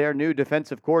have their new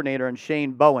defensive coordinator in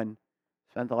Shane Bowen.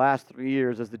 Spent the last 3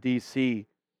 years as the DC.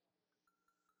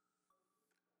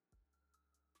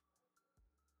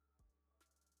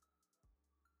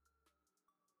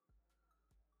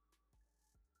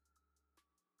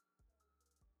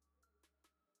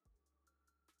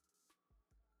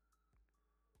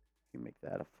 You make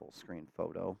that a full screen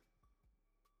photo.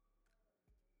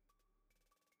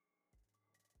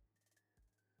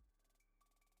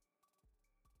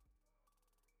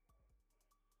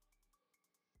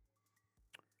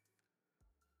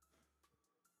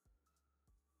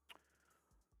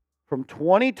 From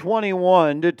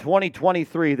 2021 to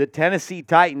 2023, the Tennessee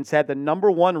Titans had the number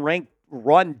 1 ranked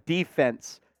run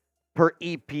defense per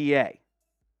EPA.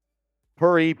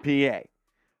 Per EPA,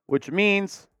 which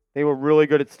means they were really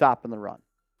good at stopping the run.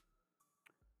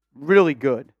 Really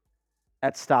good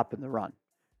at stopping the run.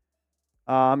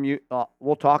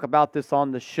 We'll talk about this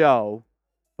on the show,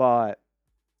 but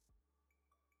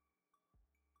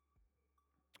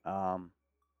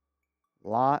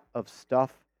lot of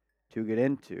stuff to get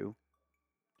into.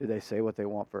 Do they say what they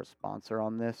want for a sponsor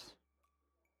on this?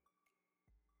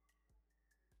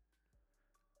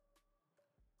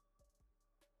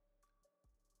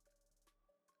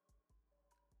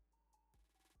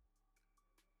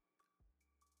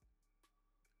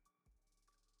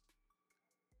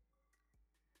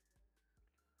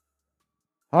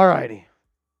 All righty.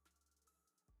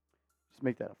 Just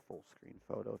make that a full screen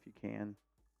photo if you can.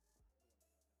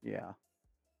 Yeah.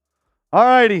 All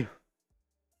righty.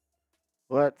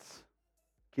 Let's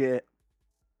get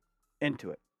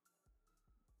into it.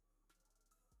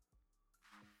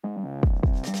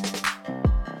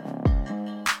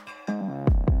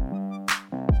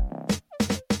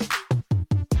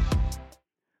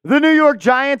 The New York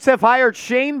Giants have hired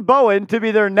Shane Bowen to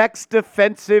be their next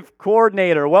defensive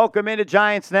coordinator. Welcome into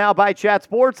Giants Now by Chat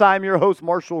Sports. I'm your host,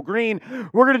 Marshall Green.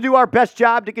 We're going to do our best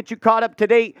job to get you caught up to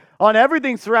date on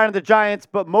everything surrounding the Giants,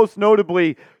 but most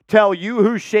notably, tell you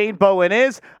who Shane Bowen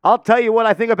is. I'll tell you what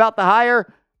I think about the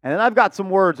hire, and then I've got some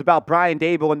words about Brian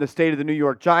Daboll and the state of the New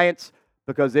York Giants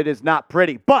because it is not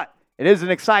pretty. But it is an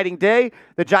exciting day.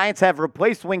 The Giants have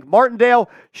replaced Wink Martindale.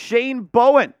 Shane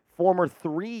Bowen, former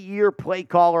 3-year play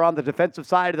caller on the defensive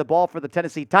side of the ball for the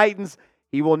Tennessee Titans.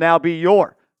 He will now be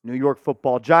your New York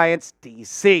Football Giants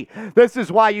DC. This is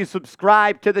why you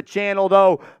subscribe to the channel,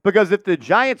 though, because if the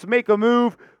Giants make a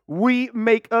move, we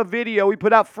make a video. We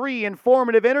put out free,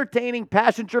 informative, entertaining,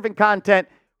 passion-driven content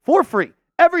for free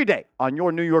every day on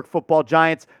your New York Football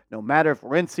Giants, no matter if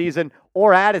we're in season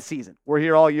or out of season. We're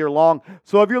here all year long.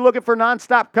 So if you're looking for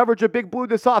nonstop coverage of Big Blue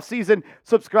this offseason,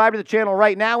 subscribe to the channel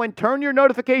right now and turn your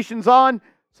notifications on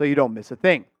so you don't miss a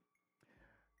thing.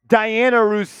 Diana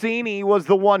Rossini was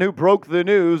the one who broke the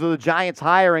news of the Giants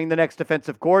hiring the next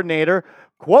defensive coordinator.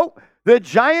 Quote, the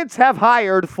Giants have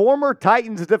hired former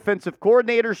Titans defensive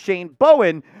coordinator Shane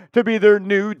Bowen to be their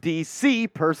new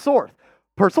DC per source.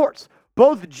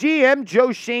 Both GM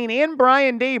Joe Shane and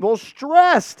Brian Daboll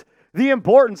stressed the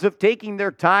importance of taking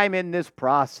their time in this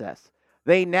process.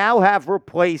 They now have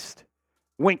replaced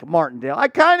Wink Martindale. I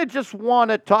kind of just want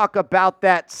to talk about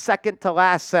that second to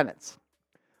last sentence.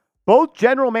 Both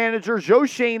general managers Joe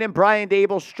Shane and Brian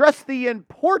Daboll stressed the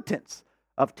importance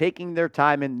of taking their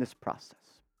time in this process.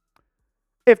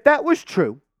 If that was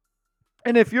true,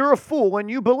 and if you're a fool and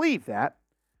you believe that,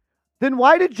 then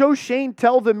why did Joe Shane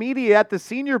tell the media at the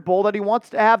Senior Bowl that he wants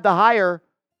to have the hire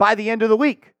by the end of the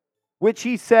week, which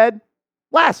he said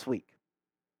last week?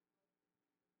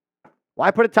 Why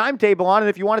put a timetable on it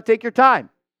if you want to take your time?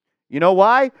 You know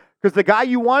why? Because the guy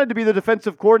you wanted to be the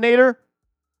defensive coordinator,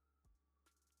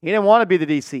 he didn't want to be the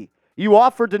DC. You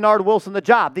offered Denard Wilson the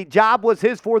job. The job was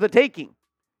his for the taking.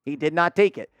 He did not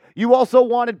take it. You also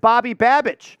wanted Bobby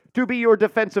Babich to be your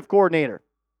defensive coordinator.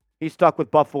 He stuck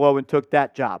with Buffalo and took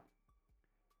that job.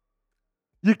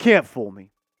 You can't fool me.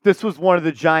 This was one of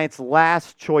the Giants'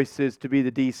 last choices to be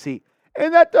the DC.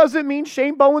 And that doesn't mean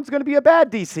Shane Bowen's going to be a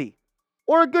bad DC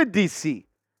or a good DC.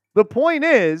 The point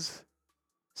is,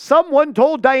 someone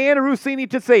told Diana Rossini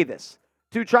to say this.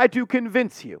 to try to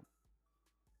convince you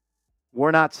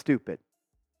we're not stupid.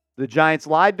 The Giants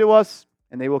lied to us,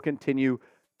 and they will continue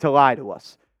to lie to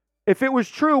us. If it was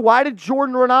true, why did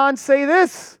Jordan Renan say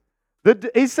this?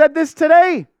 He said this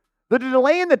today. The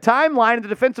delay in the timeline of the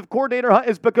defensive coordinator hunt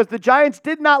is because the Giants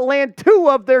did not land 2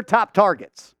 of their top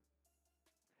targets.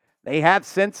 They have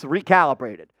since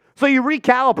recalibrated. So you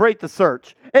recalibrate the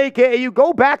search, aka you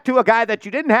go back to a guy that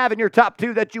you didn't have in your top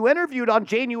 2 that you interviewed on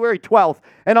January 12th,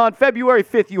 and on February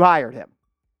 5th you hired him.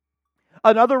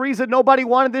 Another reason nobody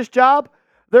wanted this job,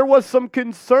 there was some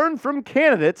concern from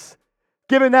candidates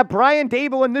given that Brian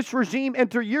Daboll and this regime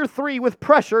enter year 3 with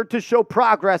pressure to show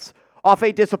progress off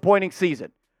a disappointing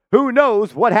season. Who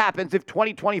knows what happens if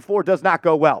 2024 does not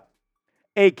go well?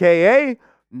 AKA,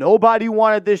 nobody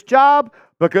wanted this job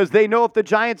because they know if the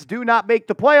Giants do not make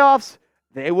the playoffs,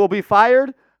 they will be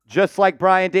fired, just like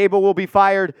Brian Daboll will be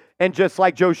fired, and just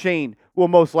like Joe Schoen will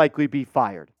most likely be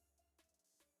fired.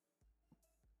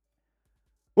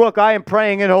 Look, I am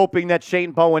praying and hoping that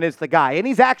Shane Bowen is the guy, and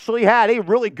he's actually had a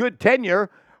really good tenure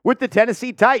with the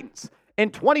Tennessee Titans. In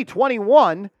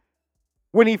 2021,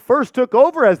 when he first took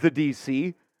over as the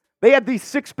DC, they had the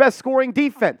 6th best scoring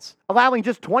defense, allowing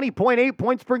just 20.8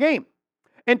 points per game.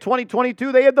 In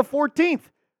 2022, they had the 14th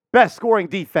best scoring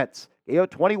defense,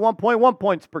 21.1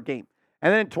 points per game.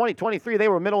 And then in 2023, they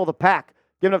were middle of the pack,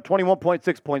 giving up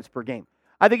 21.6 points per game.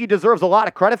 I think he deserves a lot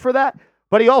of credit for that,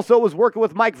 but he also was working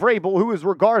with Mike Vrabel, who is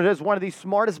regarded as one of the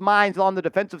smartest minds on the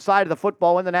defensive side of the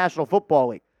football in the National Football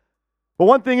League. But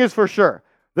one thing is for sure,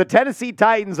 the Tennessee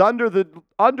Titans, under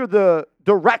the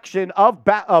direction of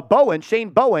Shane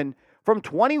Bowen, from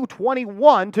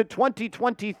 2021 to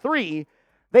 2023,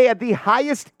 they had the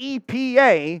highest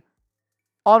EPA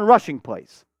on rushing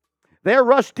plays. Their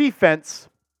rush defense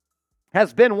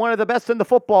has been one of the best in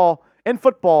football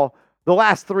the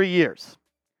last 3 years.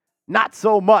 Not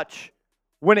so much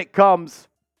when it comes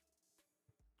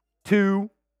to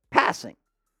passing.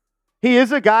 He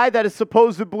is a guy that is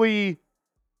supposedly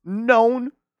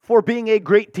known for being a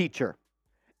great teacher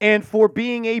and for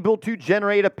being able to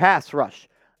generate a pass rush.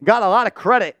 Got a lot of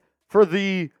credit for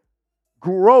the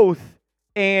growth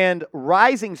and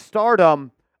rising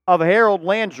stardom of Harold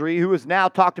Landry, who is now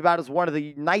talked about as one of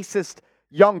the nicest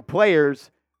young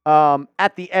players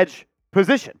at the edge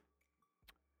position.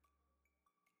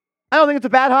 I don't think it's a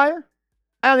bad hire.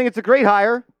 I don't think it's a great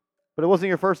hire, but it wasn't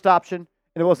your first option,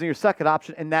 and it wasn't your second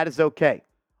option, and that is okay.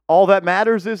 All that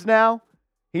matters is now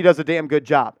he does a damn good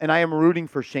job, and I am rooting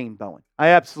for Shane Bowen. I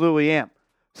absolutely am.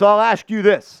 So I'll ask you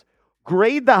this.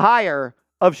 Grade the hire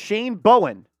of Shane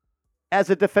Bowen as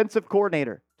a defensive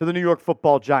coordinator to the New York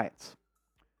Football Giants.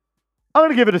 I'm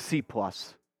going to give it a C+.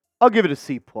 I'll give it a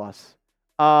C+.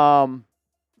 I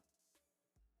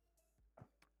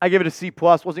give it a C+.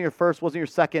 Wasn't your first, wasn't your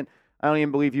second. I don't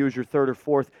even believe you was your third or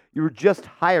fourth. You were just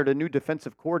hired a new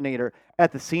defensive coordinator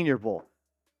at the Senior Bowl.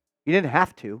 You didn't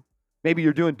have to. Maybe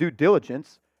you're doing due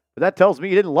diligence, but that tells me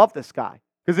you didn't love this guy.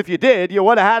 Because if you did, you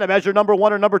would have had him as your number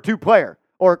 1 or number 2 player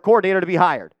or coordinator to be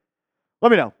hired. Let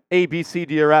me know. A, B, C,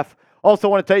 D, or F. Also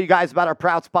want to tell you guys about our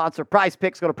proud sponsor, Prize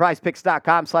Picks. Go to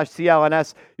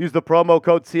prizepicks.com/CLNS. Use the promo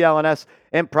code CLNS,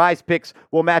 and Prize Picks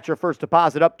will match your first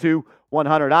deposit up to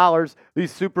 $100. The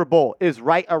Super Bowl is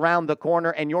right around the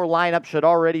corner, and your lineup should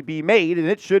already be made, and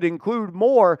it should include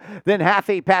more than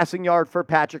half a passing yard for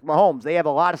Patrick Mahomes. They have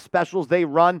a lot of specials they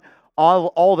run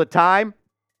all the time,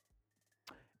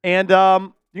 and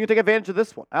you can take advantage of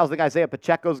this one. I also think Isaiah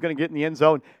Pacheco is going to get in the end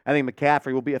zone. I think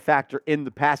McCaffrey will be a factor in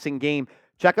the passing game.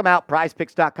 Check them out,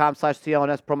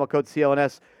 prizepicks.com/CLNS, promo code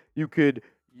CLNS. You could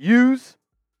use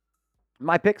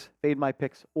my picks, fade my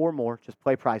picks, or more. Just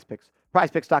play Prize Picks.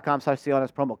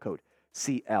 prizepicks.com/CLNS, promo code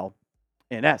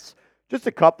CLNS. Just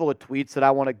a couple of tweets that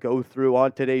I want to go through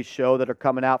on today's show that are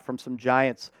coming out from some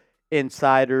Giants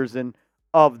insiders and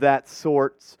of that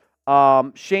sorts.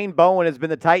 Shane Bowen has been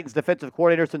the Titans defensive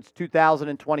coordinator since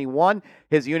 2021.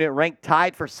 His unit ranked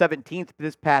tied for 17th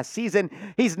this past season.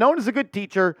 He's known as a good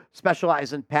teacher,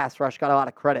 specialized in pass rush. Got a lot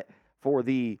of credit for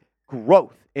the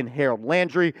growth in Harold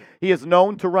Landry. He is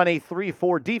known to run a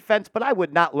 3-4 defense, but I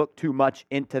would not look too much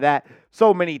into that.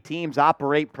 So many teams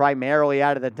operate primarily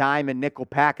out of the dime and nickel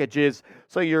packages,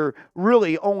 so you're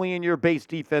really only in your base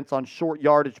defense on short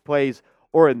yardage plays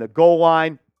or in the goal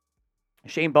line.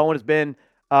 Shane Bowen has been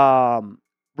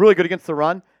really good against the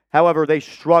run. However, they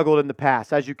struggled in the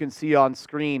pass. As you can see on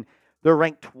screen, they're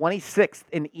ranked 26th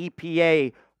in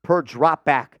EPA per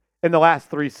dropback in the last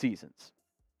 3 seasons.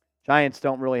 Giants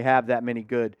don't really have that many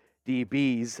good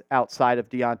DBs outside of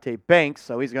Deonte Banks,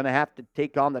 so he's going to have to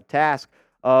take on the task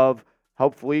of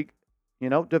hopefully,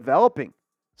 developing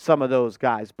some of those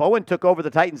guys. Bowen took over the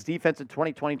Titans defense in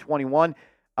 2020-21.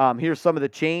 Here's some of the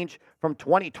change from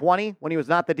 2020 when he was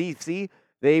not the DC.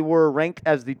 They were ranked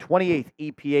as the 28th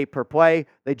EPA per play.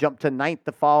 They jumped to 9th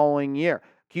the following year.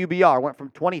 QBR went from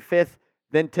 25th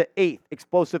then to 8th.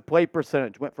 Explosive play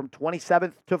percentage went from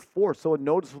 27th to 4th. So a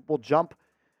noticeable jump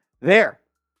there.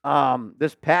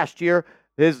 This past year,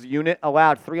 his unit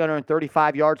allowed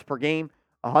 335 yards per game,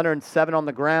 107 on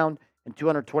the ground, and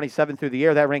 227 through the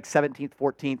air. That ranks 17th,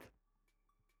 14th,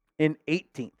 and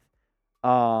 18th.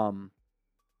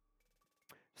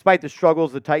 Despite the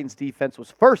struggles, the Titans' defense was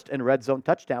first in red zone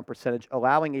touchdown percentage,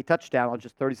 allowing a touchdown on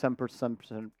just 37%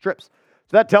 of trips.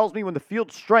 So that tells me when the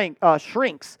field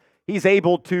shrinks, he's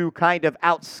able to kind of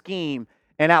out-scheme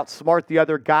and outsmart the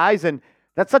other guys. And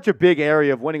that's such a big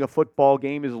area of winning a football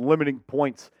game, is limiting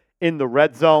points in the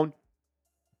red zone.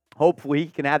 Hopefully, he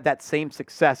can have that same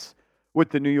success with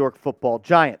the New York Football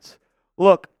Giants.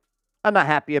 Look, I'm not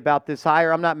happy about this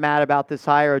hire. I'm not mad about this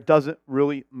hire. It doesn't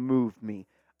really move me.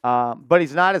 But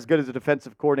he's not as good as a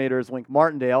defensive coordinator as Wink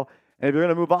Martindale. And if you're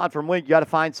going to move on from Wink, you got to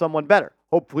find someone better.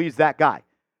 Hopefully, he's that guy.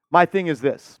 My thing is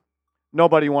this.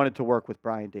 Nobody wanted to work with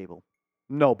Brian Daboll.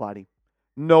 Nobody.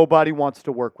 Nobody wants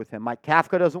to work with him. Mike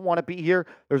Kafka doesn't want to be here.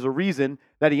 There's a reason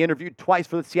that he interviewed twice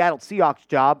for the Seattle Seahawks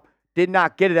job, did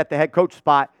not get it at the head coach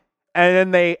spot, and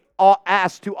then they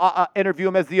asked to interview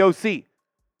him as the OC.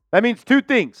 That means two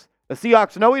things. The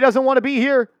Seahawks know he doesn't want to be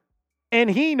here, and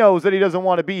he knows that he doesn't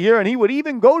want to be here, and he would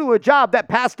even go to a job that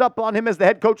passed up on him as the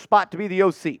head coach spot to be the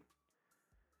OC.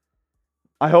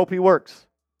 I hope he works.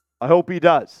 I hope he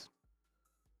does,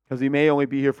 because he may only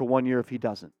be here for 1 year if he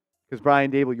doesn't. Because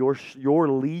Brian Daboll, your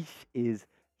leash is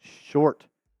short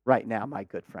right now, my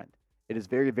good friend. It is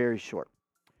very, very short.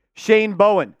 Shane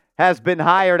Bowen has been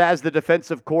hired as the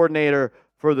defensive coordinator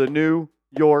for the New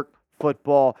York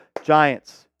Football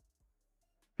Giants.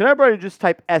 Can everybody just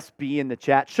type SB in the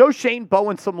chat? Show Shane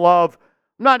Bowen some love.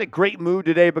 I'm not in a great mood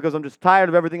today because I'm just tired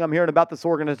of everything I'm hearing about this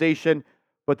organization,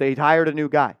 but they hired a new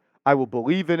guy. I will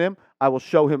believe in him. I will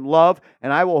show him love,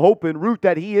 and I will hope and root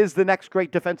that he is the next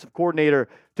great defensive coordinator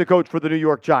to coach for the New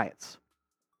York Giants.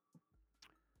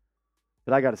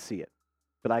 But I got to see it.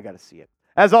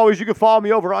 As always, you can follow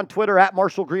me over on Twitter at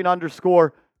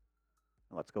 @MarshallGreen_.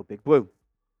 Let's go Big Blue.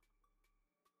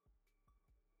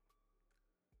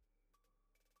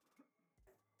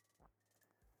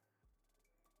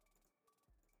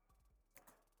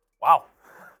 Wow.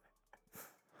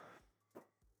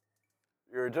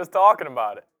 You were just talking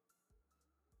about it.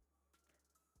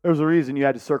 There's a reason you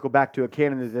had to circle back to a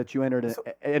candidate that you entered an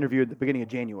interview at the beginning of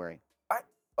January.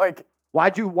 Why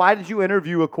did you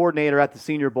interview a coordinator at the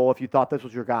Senior Bowl if you thought this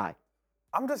was your guy?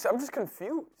 I'm just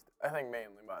confused. I think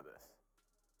mainly by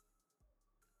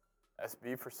this.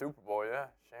 SB for Super Bowl, yeah.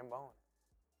 Shane Bowen.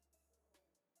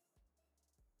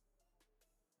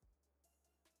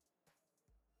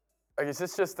 Like, is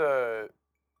this just a?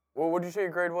 What would you say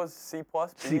your grade was? C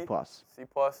plus? C plus. C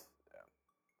plus. Yeah.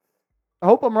 I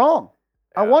hope I'm wrong.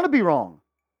 Yeah. I want to be wrong.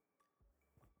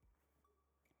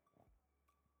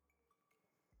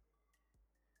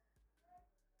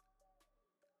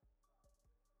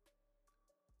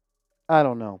 I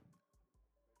don't know.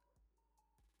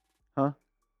 Huh?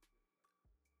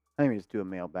 I think we just do a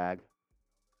mailbag.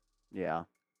 Yeah.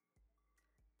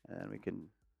 And we can.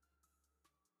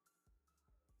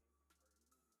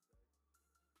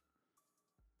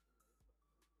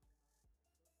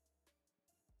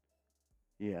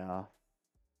 Yeah.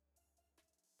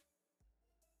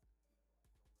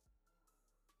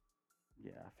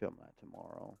 Yeah, film that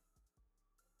tomorrow.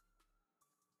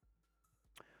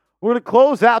 We're going to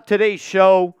close out today's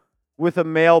show with a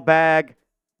mailbag.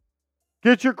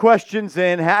 Get your questions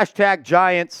in. Hashtag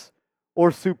Giants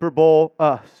or Super Bowl.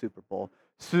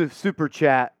 Super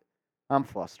chat. I'm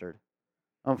flustered.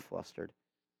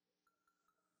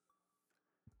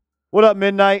 What up,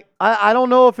 Midnight? I don't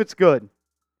know if it's good.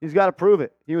 He's got to prove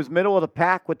it. He was middle of the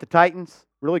pack with the Titans.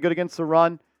 Really good against the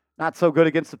run. Not so good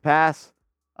against the pass.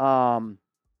 I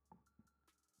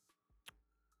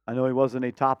know he wasn't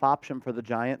a top option for the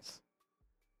Giants.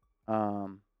 Yeah,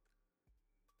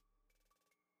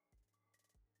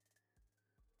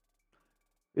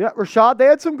 Rashad, they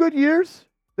had some good years.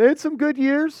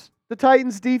 The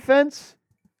Titans defense.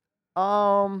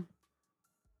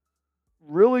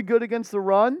 Really good against the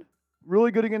run.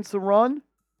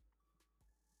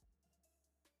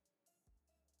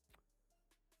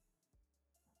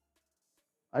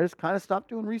 I just kind of stopped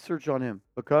doing research on him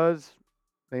because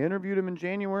they interviewed him in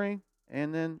January,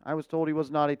 and then I was told he was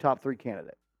not a top 3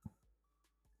 candidate.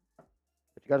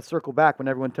 But you got to circle back when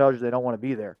everyone tells you they don't want to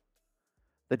be there.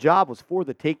 The job was for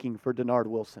the taking for Denard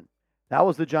Wilson. That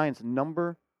was the Giants'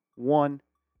 number one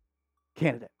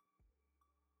candidate.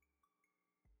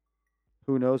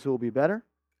 Who knows who will be better?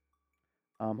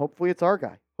 Hopefully it's our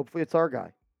guy.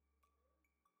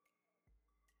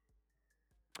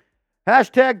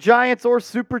 Hashtag Giants or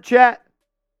Super Chat.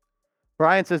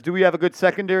 Brian says, do we have a good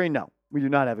secondary? No, we do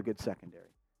not have a good secondary.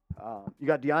 You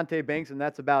got Deontay Banks, and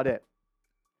that's about it.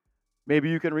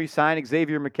 Maybe you can re-sign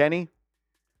Xavier McKinney.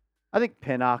 I think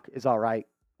Pinnock is all right.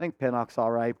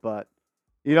 But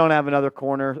you don't have another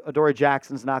corner. Adoree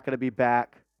Jackson's not going to be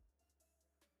back.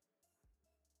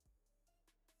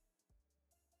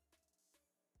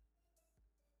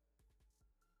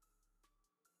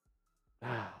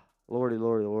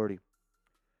 Lordy.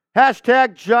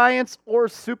 Hashtag Giants or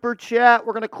Super Chat.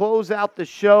 We're going to close out the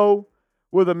show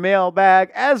with a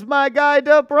mailbag as my guy,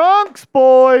 the Bronx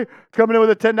Boy, coming in with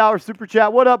a $10 Super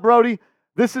Chat. What up, Brody?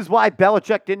 This is why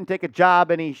Belichick didn't take a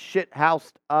job and he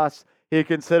shit-housed us. He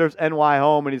considers NY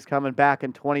home and he's coming back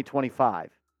in 2025.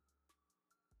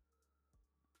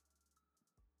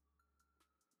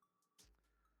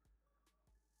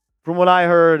 From what I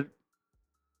heard,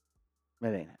 it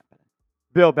ain't happening.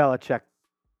 Bill Belichick,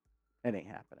 it ain't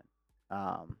happening.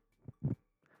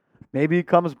 Maybe he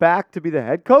comes back to be the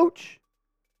head coach,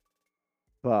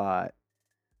 but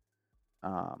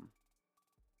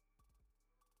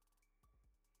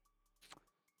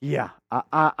yeah,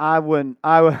 I wouldn't.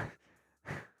 I'm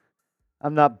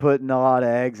not putting a lot of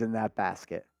eggs in that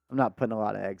basket.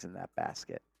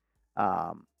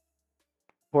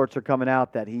 Reports are coming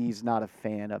out that he's not a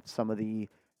fan of some of the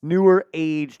newer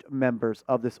aged members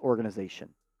of this organization,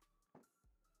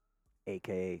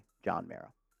 a.k.a. John Mara,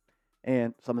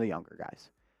 and some of the younger guys.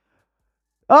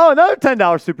 Oh, another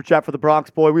 $10 Super Chat for the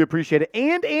Bronx Boy. We appreciate it.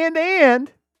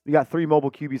 And we got 3 mobile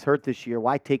QBs hurt this year.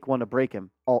 Why take one to break him?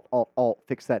 Alt,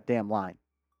 fix that damn line.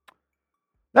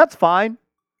 That's fine.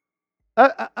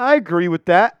 I agree with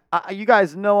that. You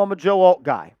guys know I'm a Joe Alt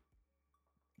guy.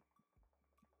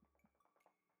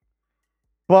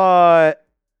 But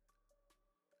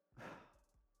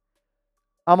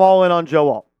I'm all in on Joe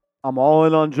Alt.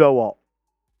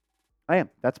 I am.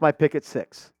 That's my pick at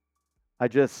 6. I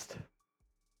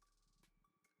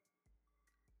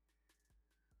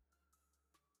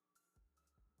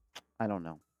don't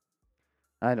know.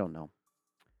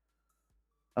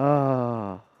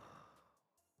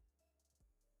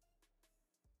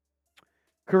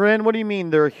 Corinne, what do you mean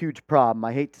they're a huge problem?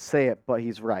 I hate to say it, but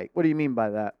he's right. What do you mean by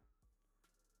that?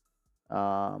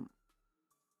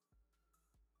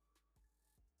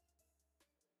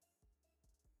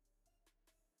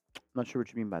 Not sure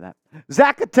what you mean by that.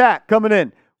 Zach Attack coming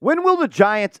in. When will the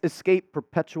Giants escape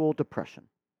perpetual depression?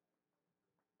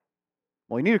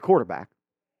 Well, you need a quarterback.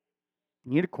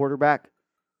 And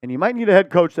you might need a head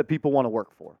coach that people want to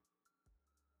work for.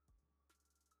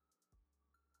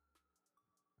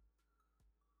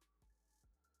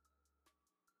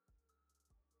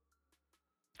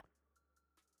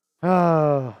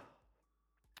 I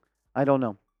don't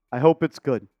know. I hope it's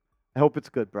good.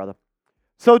 Brother.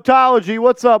 Sotology,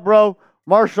 what's up, bro?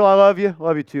 Marshall, I love you.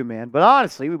 Love you too, man. But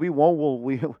honestly, we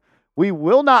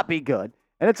will not be good.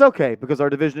 And it's okay because our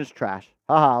division is trash.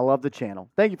 Haha, I love the channel.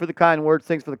 Thank you for the kind words.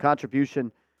 Thanks for the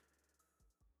contribution.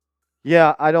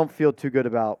 Yeah, I don't feel too good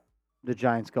about the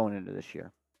Giants going into this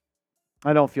year.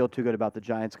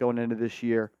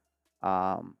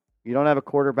 You don't have a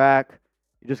quarterback.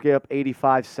 You just gave up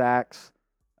 85 sacks.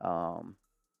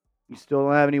 You still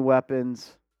don't have any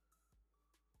weapons.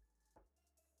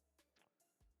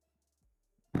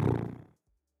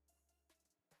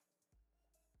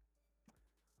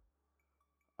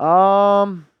 It's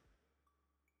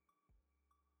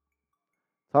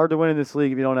hard to win in this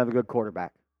league if you don't have a good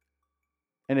quarterback.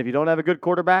 And if you don't have a good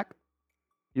quarterback,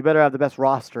 you better have the best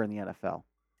roster in the NFL.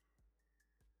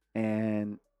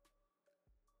 And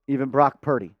even Brock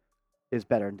Purdy is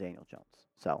better than Daniel Jones.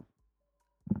 So,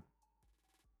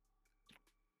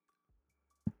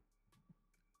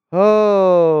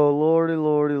 oh,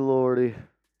 lordy.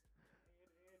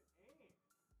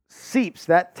 Seeps,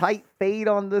 that tight fade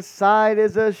on the side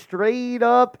is a straight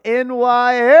up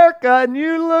NY haircut, and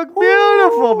you look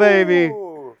beautiful, baby.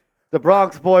 The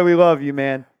Bronx Boy, we love you,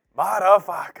 man.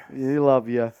 Motherfucker. We love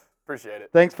you. Appreciate it.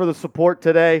 Thanks for the support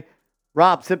today.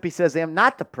 Rob Simpy says, I'm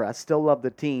not depressed. Still love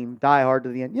the team. Die hard to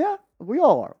the end. Yeah, we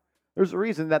all are. There's a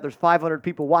reason that there's 500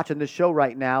 people watching this show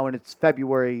right now, and it's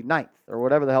February 9th or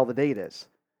whatever the hell the date is.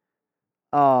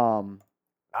 Not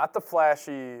the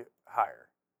flashy hire,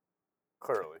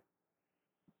 clearly.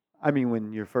 I mean,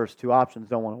 when your first 2 options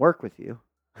don't want to work with you.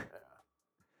 Yeah.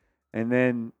 And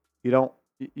then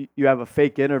you have a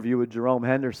fake interview with Jerome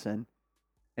Henderson,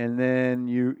 and then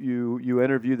you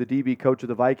interview the DB coach of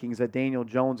the Vikings that Daniel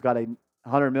Jones got a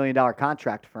 $100 million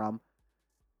contract from.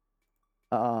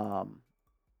 I'm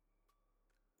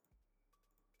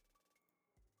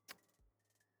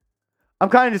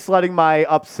kind of just letting my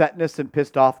upsetness and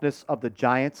pissed offness of the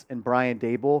Giants and Brian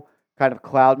Dable kind of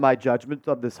cloud my judgment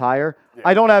of this hire. Yeah.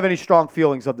 I don't have any strong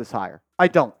feelings of this hire. I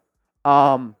don't.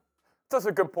 That's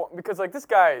a good point because, like, this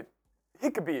guy,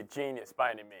 he could be a genius by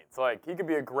any means. Like, he could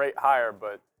be a great hire,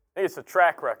 but I think it's a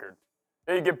track record.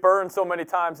 You get burned so many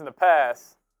times in the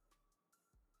past.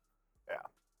 Yeah.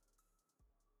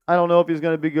 I don't know if he's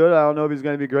going to be good. I don't know if he's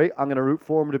going to be great. I'm going to root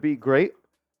for him to be great.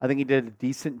 I think he did a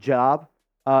decent job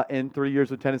in 3 years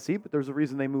with Tennessee, but there's a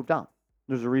reason they moved on.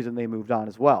 There's a reason they moved on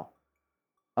as well.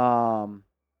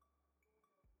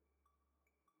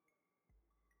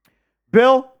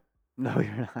 Bill? No,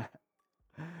 you're not.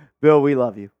 Bill, we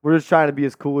love you. We're just trying to be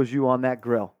as cool as you on that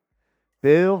grill.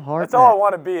 Bill Hartnett. That's all I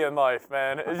want to be in life,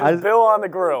 man. It's just Bill on the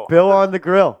grill. Bill on the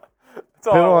grill. That's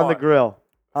all Bill I want. on the grill.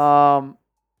 My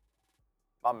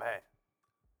man.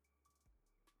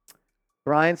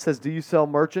 Brian says, do you sell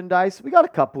merchandise? We got a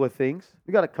couple of things.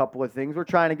 We're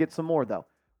trying to get some more, though.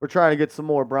 We're trying to get some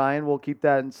more, Brian. We'll keep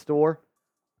that in store.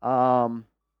 Go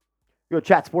to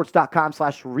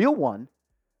chatsports.com/real1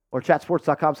 or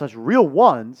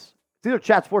chatsports.com/real1s. It's either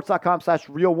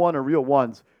chatsports.com/real1 or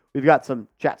real1s. We've got some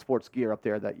Chat Sports gear up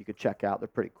there that you could check out. They're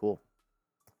pretty cool.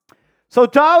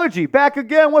 Sotology, back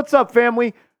again. What's up,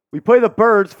 family? We play the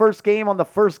Birds first game on the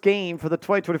first game for the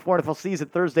 2024 NFL season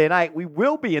Thursday night. We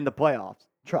will be in the playoffs.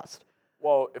 Trust.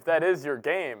 Well, if that is your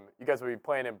game, you guys will be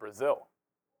playing in Brazil.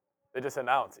 They just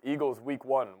announced Eagles Week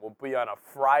 1 will be on a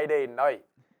Friday night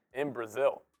in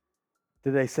Brazil.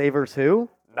 Did they say versus who?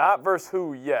 Not versus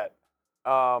who yet,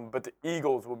 but the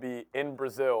Eagles will be in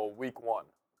Brazil Week 1.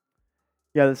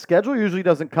 Yeah, the schedule usually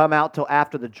doesn't come out till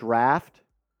after the draft.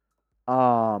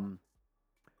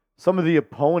 Some of the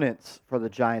opponents for the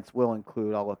Giants will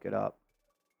include. I'll look it up.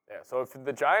 Yeah, so if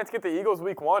the Giants get the Eagles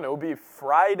Week 1, it will be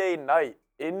Friday night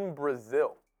in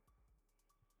Brazil.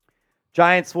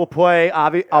 Giants will play,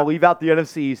 I'll leave out the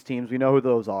NFC East teams. We know who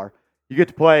those are. You get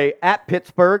to play at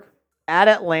Pittsburgh, at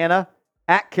Atlanta,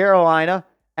 at Carolina,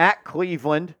 at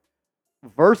Cleveland,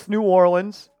 versus New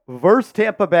Orleans, versus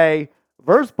Tampa Bay,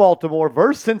 versus Baltimore,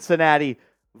 versus Cincinnati,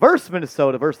 versus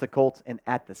Minnesota, versus the Colts, and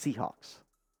at the Seahawks.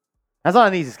 That's not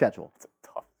an easy schedule. It's a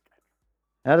tough schedule.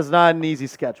 That is not an easy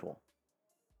schedule.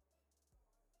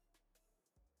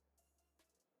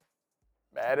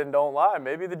 Madden don't lie.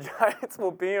 Maybe the Giants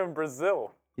will be in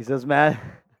Brazil. He says, Matt.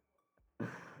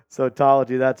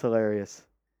 Sotology, that's hilarious.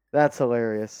 That's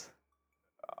hilarious.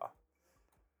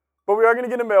 But we are going to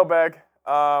get a mailbag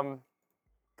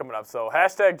coming up. So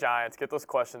hashtag Giants. Get those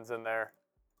questions in there.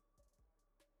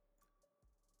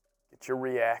 Get your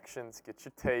reactions. Get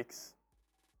your takes.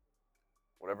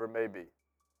 Whatever it may be.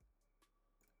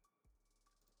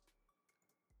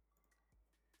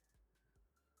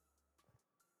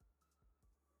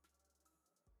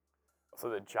 So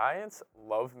the Giants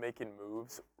love making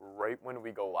moves right when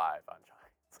we go live on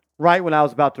Giants. Right when I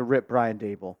was about to rip Brian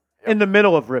Dable. Yep. In the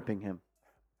middle of ripping him.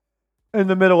 In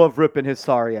the middle of ripping his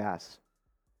sorry ass.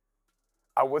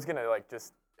 I was going to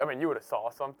you would have saw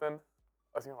something.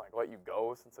 I was going to let you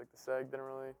go since the seg didn't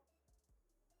really.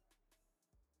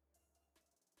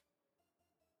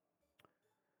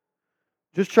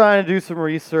 Just trying to do some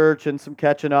research and some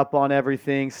catching up on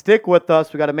everything. Stick with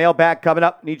us. We got a mailbag coming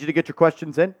up. Need you to get your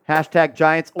questions in. Hashtag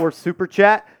Giants or Super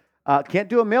Chat. Can't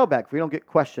do a mailbag if we don't get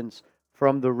questions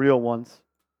from the real ones.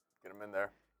 Get them in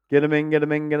there. Get them in, get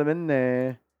them in, get them in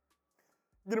there.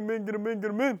 Get them in, get them in, get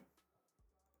them in.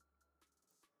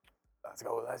 Let's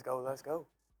go, let's go, let's go.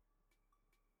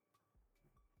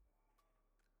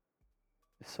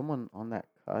 Is someone on that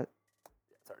cut?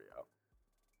 Yeah, it's already out.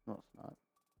 No, it's not.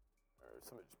 Or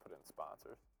somebody just put in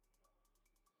sponsors.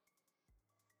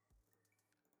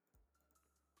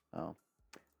 Oh.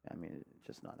 I mean, it's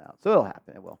just not out. So it'll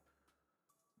happen. It will.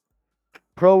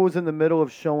 Pro was in the middle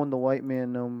of showing the white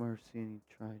man no mercy, and he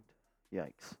tried.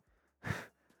 Yikes.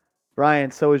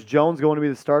 Brian, so is Jones going to be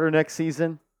the starter next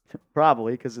season?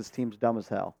 Probably, because his team's dumb as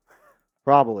hell.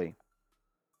 Probably.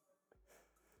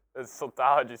 It's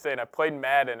Sotology saying, I played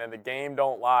Madden and the game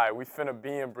don't lie. We finna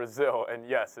be in Brazil. And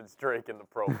yes, it's Drake in the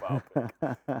profile pic.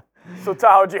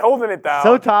 Sotology holding it down.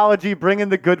 Sotology bringing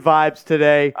the good vibes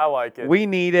today. I like it. We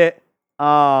need it.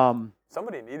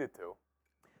 Somebody needed to.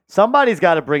 Somebody's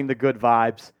got to bring the good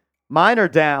vibes. Mine are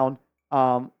down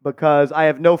because I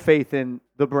have no faith in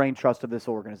the brain trust of this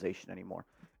organization anymore.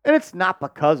 And it's not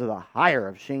because of the hire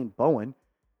of Shane Bowen.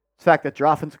 It's the fact that your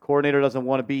offensive coordinator doesn't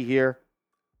want to be here.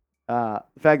 The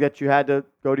fact that you had to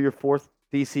go to your fourth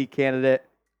DC candidate.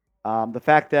 The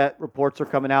fact that reports are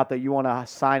coming out that you want to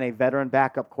sign a veteran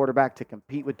backup quarterback to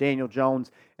compete with Daniel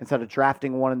Jones instead of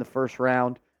drafting one in the first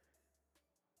round.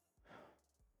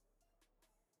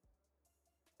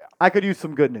 I could use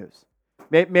some good news.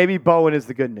 Maybe Bowen is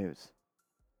the good news.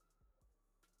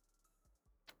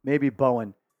 Maybe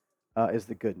Bowen is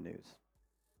the good news.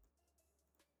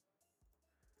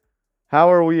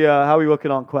 How are we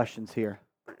looking on questions here?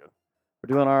 Pretty good.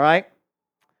 We're doing all right?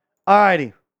 All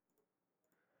righty.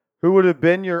 Who would have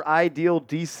been your ideal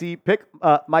DC pick?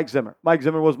 Mike Zimmer. Mike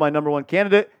Zimmer was my number one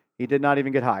candidate. He did not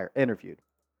even get interviewed.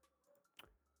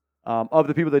 Of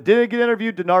the people that didn't get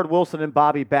interviewed, Denard Wilson and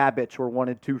Bobby Babich were 1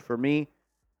 and 2 for me.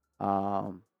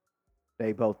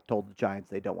 They both told the Giants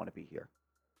they don't want to be here.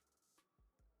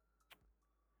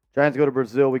 Giants go to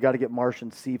Brazil. We got to get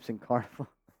Martian Seeps and Carnival.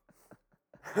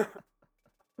 That's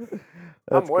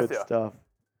I'm with good you. stuff.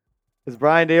 Is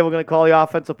Brian Dable going to call the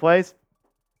offensive plays?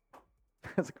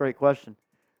 That's a great question.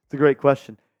 It's a great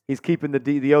question. He's keeping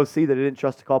the OC that he didn't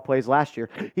trust to call plays last year.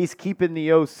 He's keeping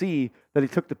the OC that he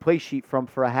took the play sheet from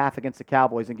for a half against the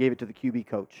Cowboys and gave it to the QB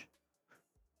coach.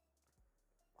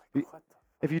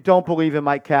 If you don't believe in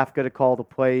Mike Kafka to call the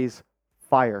plays,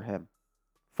 fire him.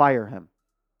 Fire him.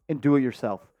 And do it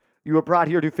yourself. You were brought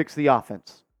here to fix the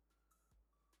offense.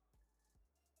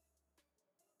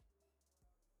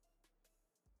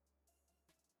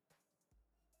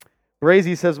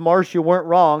 Brazy says, Marsh, you weren't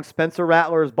wrong. Spencer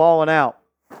Rattler is balling out.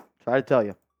 Try to tell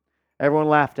you. Everyone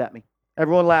laughed at me.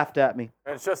 Everyone laughed at me.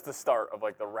 And it's just the start of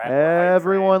like the Rattler.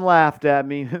 Everyone laughed at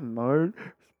me. Marsh,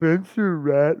 Spencer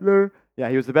Rattler. Yeah,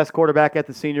 he was the best quarterback at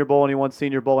the Senior Bowl, and he won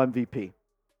Senior Bowl MVP.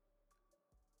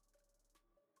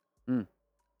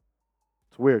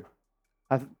 It's weird.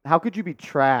 How could you be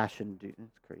trash and do?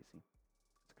 It's crazy.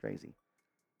 It's crazy.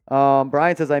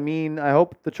 Brian says, I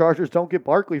hope the Chargers don't get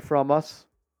Barkley from us.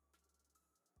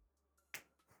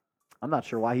 I'm not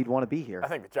sure why he'd want to be here. I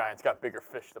think the Giants got bigger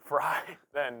fish to fry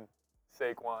than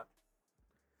Saquon.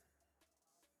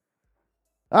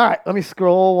 All right, let me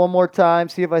scroll one more time,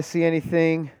 see if I see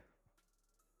anything.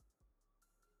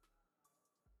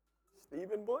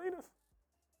 Stephen Blanus.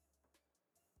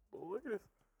 Look at this.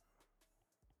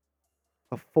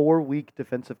 A 4-week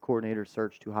defensive coordinator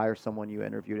search to hire someone you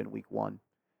interviewed in week 1,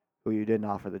 who you didn't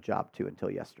offer the job to until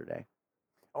yesterday.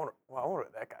 I wonder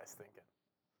what that guy's thinking.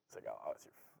 It's like, oh, that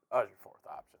was your fourth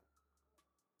option.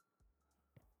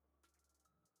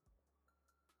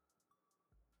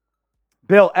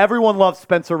 Bill, everyone loves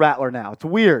Spencer Rattler now. It's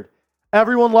weird.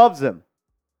 Everyone loves him.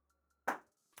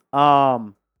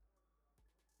 But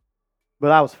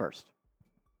I was first.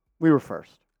 We were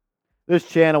first. This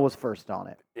channel was first on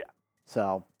it. Yeah.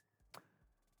 So,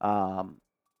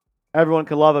 everyone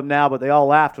can love him now, but they all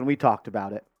laughed when we talked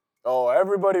about it. Oh,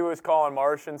 everybody was calling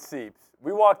Martian Seeps.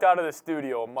 We walked out of the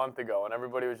studio a month ago, and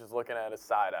everybody was just looking at us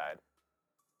side-eyed.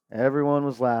 Everyone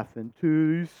was laughing. Dude,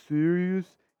 are you serious?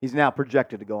 He's now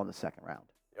projected to go in the second round.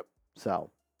 Yep. So,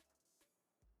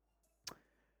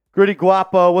 Gritty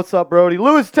Guapo, what's up, Brody?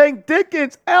 Lewis Tank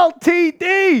Dickens,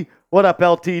 LTD. What up,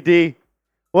 LTD?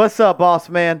 What's up, boss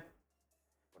man?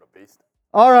 What a beast.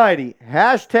 All righty.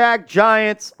 Hashtag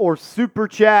Giants or Super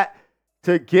Chat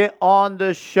to get on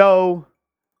the show.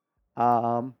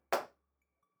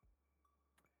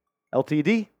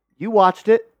 LTD, you watched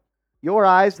it. Your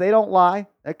eyes, they don't lie.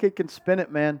 That kid can spin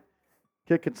it, man.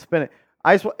 Kid can spin it.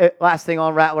 Last thing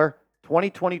on Rattler,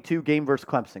 2022 game versus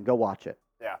Clemson. Go watch it.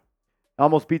 Yeah.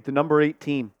 Almost beat the number 8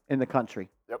 team in the country.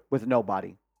 Yep. With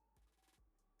nobody.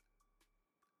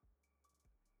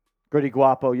 Gritty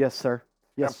Guapo, yes, sir.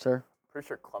 Yes, sir. Pretty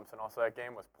sure Clemson also that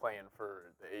game was playing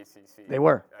for the ACC. They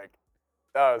were. Like,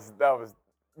 that was.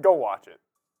 Go watch it.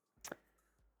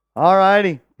 All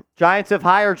righty. Giants have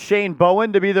hired Shane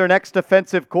Bowen to be their next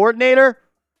defensive coordinator.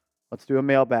 Let's do a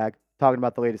mailbag talking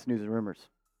about the latest news and rumors.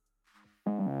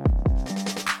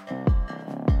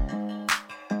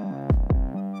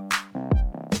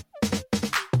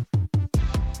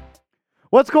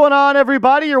 What's going on,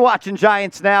 everybody? You're watching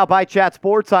Giants Now by Chat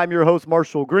Sports. I'm your host,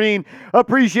 Marshall Green.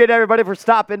 Appreciate everybody for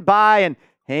stopping by and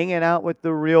hanging out with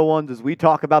the real ones as we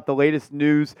talk about the latest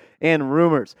news and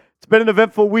rumors. It's been an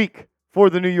eventful week for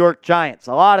the New York Giants.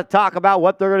 A lot of talk about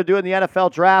what they're going to do in the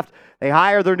NFL draft. They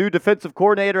hire their new defensive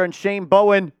coordinator in Shane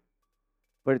Bowen,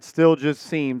 but it still just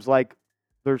seems like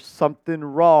there's something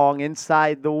wrong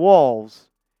inside the walls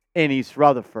in East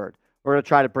Rutherford. We're going to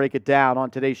try to break it down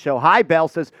on today's show. Hi, Bell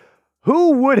says,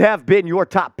 who would have been your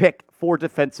top pick for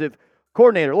defensive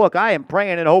coordinator? Look, I am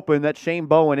praying and hoping that Shane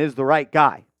Bowen is the right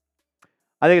guy.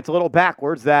 I think it's a little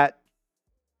backwards that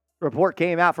report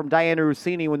came out from Diana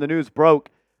Rossini when the news broke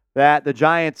that the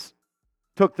Giants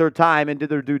took their time and did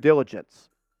their due diligence.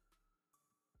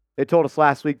 They told us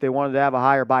last week they wanted to have a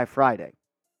hire by Friday.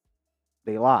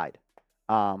 They lied.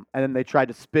 And then they tried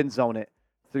to spin zone it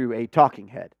through a talking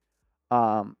head.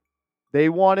 They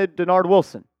wanted Denard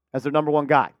Wilson as their number one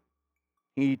guy.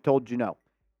 He told you no.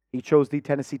 He chose the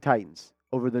Tennessee Titans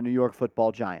over the New York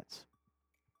Football Giants.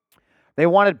 They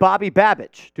wanted Bobby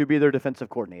Babich to be their defensive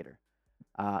coordinator.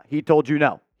 He told you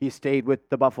no. He stayed with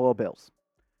the Buffalo Bills.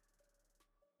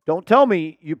 Don't tell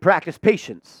me you practice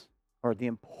patience or the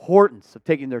importance of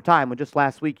taking their time when just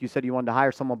last week you said you wanted to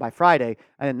hire someone by Friday,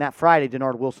 and then that Friday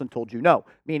Denard Wilson told you no,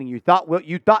 meaning you thought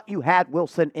you had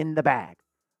Wilson in the bag,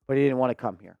 but he didn't want to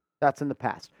come here. That's in the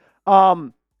past.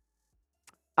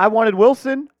 I wanted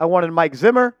Wilson. I wanted Mike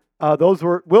Zimmer.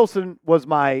 Wilson was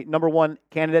my number one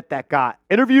candidate that got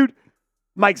interviewed.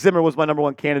 Mike Zimmer was my number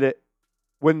one candidate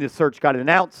when the search got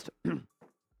announced.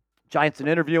 Giants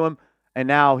didn't interview him, and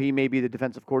now he may be the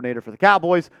defensive coordinator for the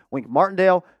Cowboys. Wink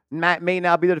Martindale may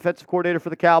now be the defensive coordinator for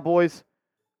the Cowboys.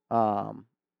 I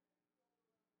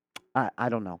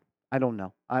don't know.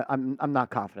 I'm not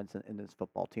confident in this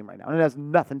football team right now, and it has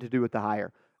nothing to do with the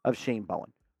hire of Shane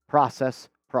Bowen. Process.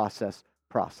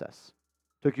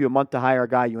 Took you a month to hire a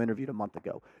guy you interviewed a month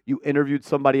ago. You interviewed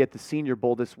somebody at the Senior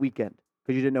Bowl this weekend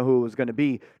because you didn't know who it was going to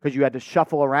be, because you had to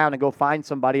shuffle around and go find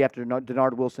somebody after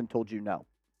Denard Wilson told you no.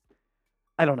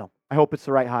 I don't know. I hope it's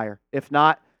the right hire. If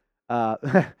not,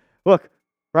 look,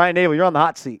 Brian Dable, you're on the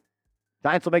hot seat.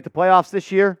 Giants will make the playoffs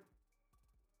this year.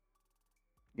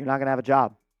 You're not going to have a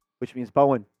job, which means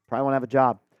Bowen probably won't have a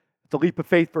job. It's a leap of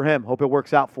faith for him. Hope it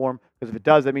works out for him, because if it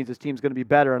does, that means his team's going to be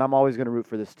better, and I'm always going to root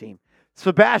for this team.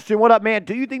 Sebastian, what up, man?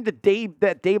 Do you think that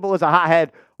Dable is a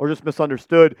hothead or just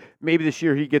misunderstood? Maybe this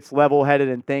year he gets level-headed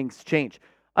and things change.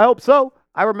 I hope so.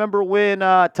 I remember when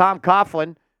Tom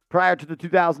Coughlin, prior to the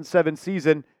 2007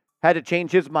 season, had to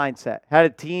change his mindset, had a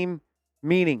team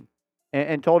meeting,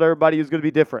 and told everybody he was going to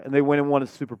be different, and they went and won a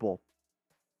Super Bowl.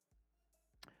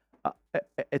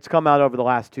 It's come out over the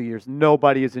last 2 years.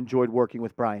 Nobody has enjoyed working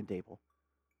with Brian Dable.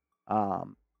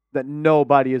 That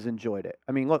nobody has enjoyed it.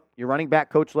 I mean, look, your running back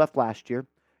coach left last year.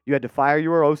 You had to fire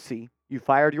your OC. You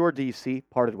fired your DC,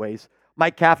 parted ways.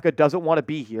 Mike Kafka doesn't want to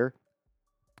be here.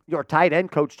 Your tight end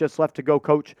coach just left to go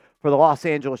coach for the Los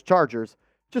Angeles Chargers.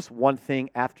 Just one thing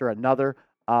after another.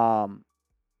 I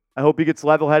hope he gets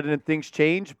level-headed and things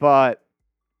change, but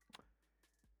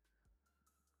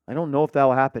I don't know if that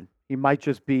will happen. He might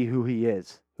just be who he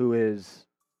is, who is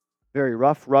very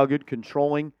rough, rugged,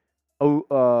 controlling,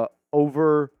 over.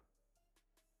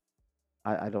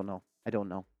 I don't know.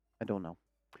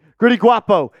 Gritty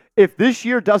Guapo, if this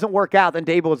year doesn't work out, then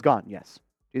Dable is gone. Yes.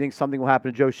 Do you think something will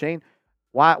happen to Joe Shane?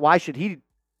 Why should he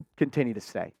continue to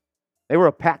stay? They were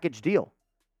a package deal.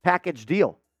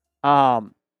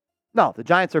 No, the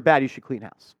Giants are bad. You should clean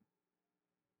house.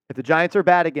 If the Giants are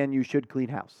bad again, you should clean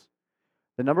house.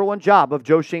 The number one job of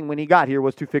Joe Shane when he got here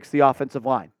was to fix the offensive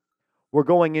line. We're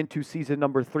going into season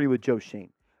number 3 with Joe Shane.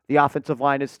 The offensive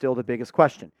line is still the biggest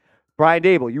question. Brian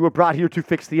Dable, you were brought here to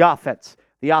fix the offense.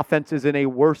 The offense is in a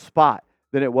worse spot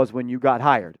than it was when you got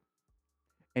hired.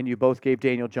 And you both gave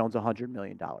Daniel Jones $100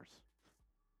 million.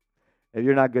 If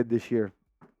you're not good this year,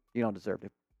 you don't deserve to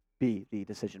be the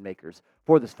decision makers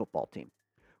for this football team.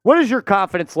 What is your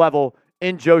confidence level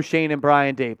in Joe Shane and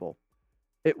Brian Dable?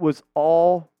 It was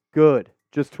all good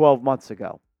just 12 months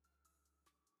ago.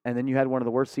 And then you had one of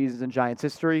the worst seasons in Giants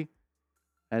history.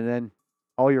 And then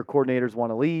all your coordinators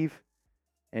want to leave.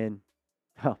 And,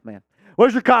 oh, man. What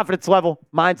is your confidence level?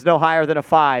 Mine's no higher than a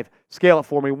 5. Scale it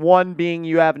for me. 1 being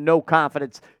you have no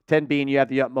confidence. 10 being you have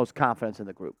the utmost confidence in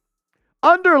the group.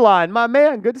 Underline, my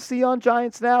man. Good to see you on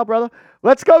Giants now, brother.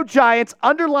 Let's go, Giants.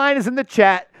 Underline is in the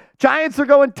chat. Giants are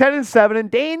going 10-7,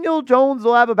 and Daniel Jones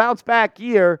will have a bounce-back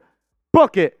year.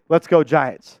 Book it. Let's go,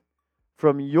 Giants.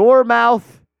 From your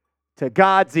mouth to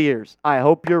God's ears. I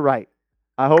hope you're right.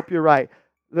 You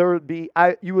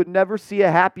would never see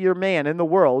a happier man in the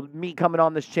world, me coming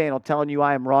on this channel telling you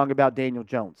I am wrong about Daniel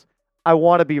Jones. I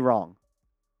want to be wrong.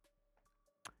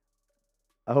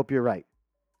 I hope you're right.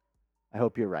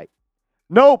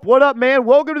 Nope. What up, man?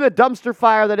 Welcome to the dumpster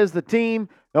fire that is the team.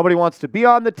 Nobody wants to be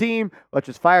on the team. Let's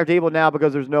just fire Dable now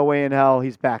because there's no way in hell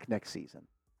he's back next season.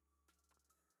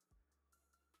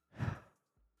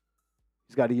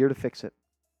 He's got a year to fix it.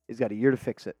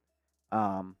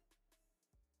 I'm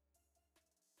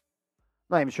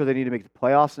not even sure they need to make the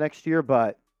playoffs next year,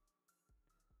 but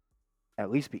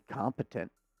at least be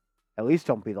competent. At least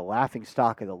don't be the laughing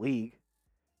stock of the league.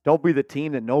 Don't be the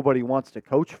team that nobody wants to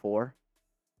coach for.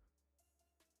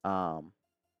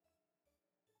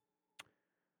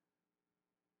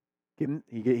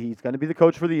 He's going to be the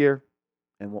coach for the year,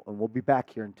 And we'll be back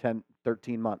here in 10,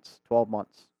 13 months, 12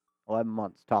 months, 11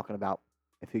 months talking about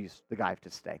if he's the guy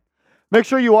to stay. Make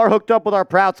sure you are hooked up with our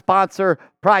proud sponsor,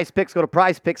 Prize Picks. Go to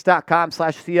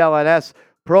prizepicks.com/CLNS,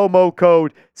 promo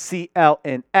code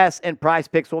CLNS, and Prize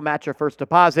Picks will match your first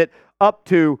deposit up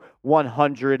to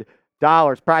 $100.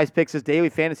 Prize Picks is daily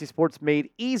fantasy sports made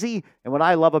easy, and what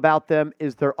I love about them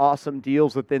is their awesome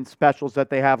deals within specials that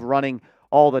they have running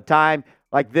all the time,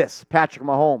 like this, Patrick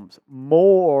Mahomes,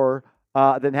 more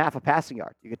than half a passing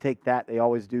yard. You can take that. They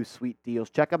always do sweet deals.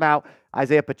 Check them out.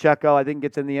 Isaiah Pacheco, I think,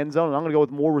 gets in the end zone, and I'm going to go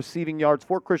with more receiving yards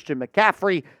for Christian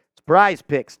McCaffrey. It's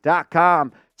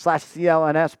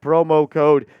prizepicks.com/CLNS, promo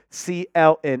code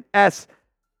CLNS.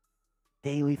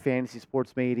 Daily fantasy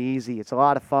sports made easy. It's a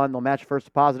lot of fun. They'll match first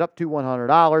deposit up to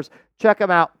 $100. Check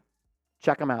them out.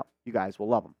 Check them out. You guys will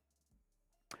love them.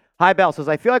 Hi Bell says,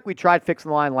 I feel like we tried fixing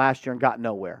the line last year and got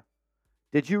nowhere.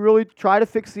 Did you really try to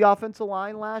fix the offensive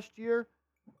line last year?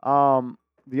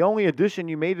 The only addition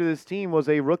you made to this team was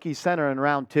a rookie center in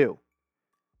round 2.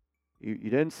 You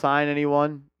didn't sign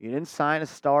anyone. You didn't sign a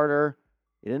starter.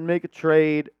 You didn't make a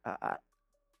trade.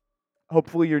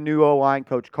 Hopefully your new O-line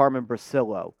coach, Carmen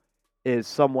Brasillo, is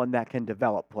someone that can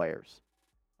develop players.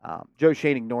 Joe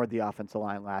Shane ignored the offensive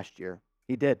line last year.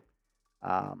 He did.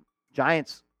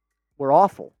 Giants were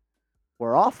awful.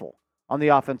 Were awful on the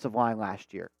offensive line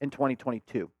last year in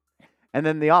 2022. And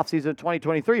then the offseason of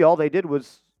 2023, all they did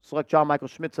was select John Michael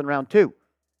Schmitz in round 2.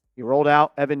 You rolled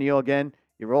out Evan Neal again.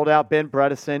 You rolled out Ben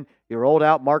Bredesen. You rolled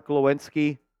out Mark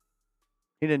Lewinsky.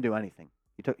 He didn't do anything.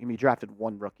 He drafted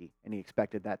one rookie, and he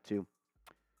expected that to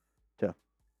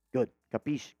good.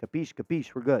 Capiche, capiche,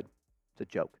 capiche. We're good. It's a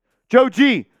joke. Joe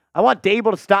G, I want Dable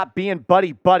to stop being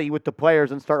buddy-buddy with the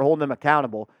players and start holding them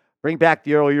accountable. Bring back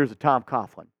the early years of Tom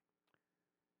Coughlin.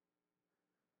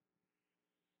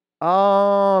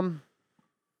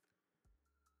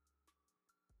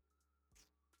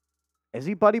 Is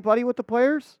he buddy-buddy with the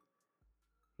players?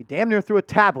 He damn near threw a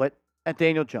tablet at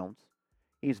Daniel Jones.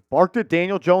 He's barked at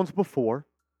Daniel Jones before.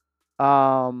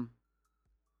 I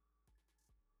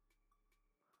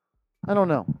don't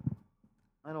know.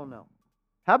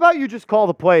 How about you just call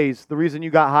the plays the reason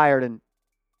you got hired and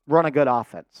run a good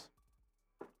offense?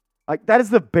 Like, that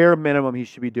is the bare minimum he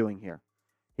should be doing here.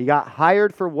 He got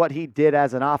hired for what he did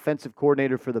as an offensive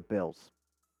coordinator for the Bills.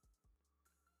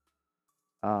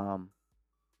 How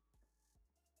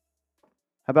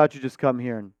about you just come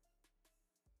here and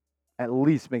at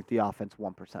least make the offense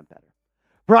 1% better?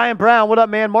 Brian Brown, what up,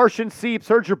 man? Martian Seeps,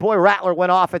 heard your boy Rattler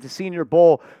went off at the Senior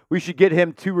Bowl. We should get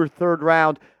him 2 or 3rd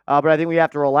round, but I think we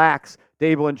have to relax.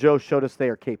 Dable and Joe showed us they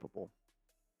are capable.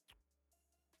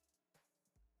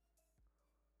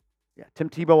 Yeah, Tim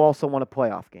Tebow also won a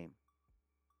playoff game.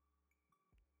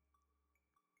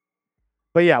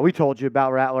 But yeah, we told you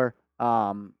about Rattler.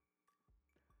 I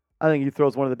think he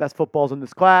throws one of the best footballs in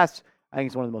this class. I think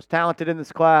he's one of the most talented in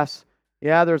this class.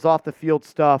 Yeah, there's off-the-field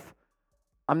stuff.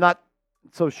 I'm not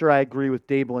so sure I agree with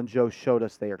Dable and Joe showed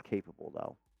us they are capable,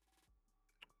 though.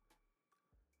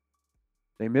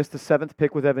 They missed the 7th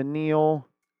pick with Evan Neal.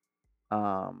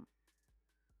 I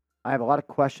have a lot of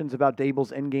questions about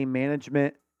Dable's in-game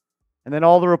management. And then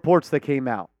all the reports that came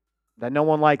out that no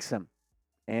one likes him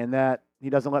and that he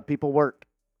doesn't let people work.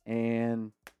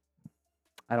 And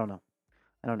I don't know.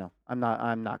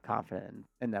 I'm not confident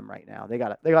in them right now. They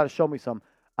got to show me some.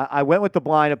 I went with the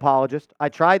blind apologist. I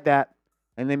tried that,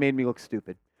 and they made me look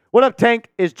stupid. What up, Tank?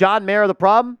 Is John Mara the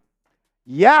problem?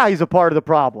 Yeah, he's a part of the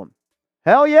problem.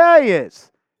 Hell yeah, he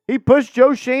is. He pushed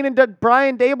Joe Shane and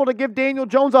Brian Dable to give Daniel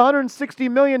Jones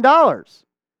 $160 million.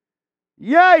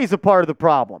 Yeah, he's a part of the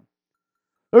problem.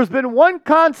 There's been one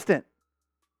constant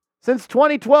since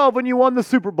 2012 when you won the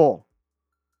Super Bowl.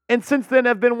 And since then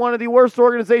have been one of the worst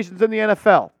organizations in the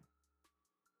NFL.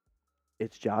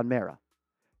 It's John Mara.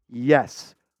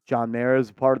 Yes, John Mara is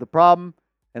a part of the problem,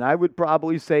 and I would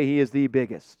probably say he is the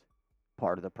biggest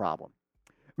part of the problem.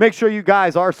 Make sure you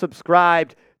guys are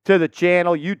subscribed to the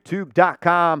channel,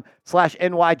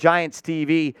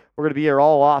 youtube.com/NYGiantsTV. We're going to be here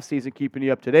all offseason keeping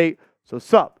you up to date. So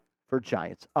sub for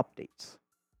Giants updates.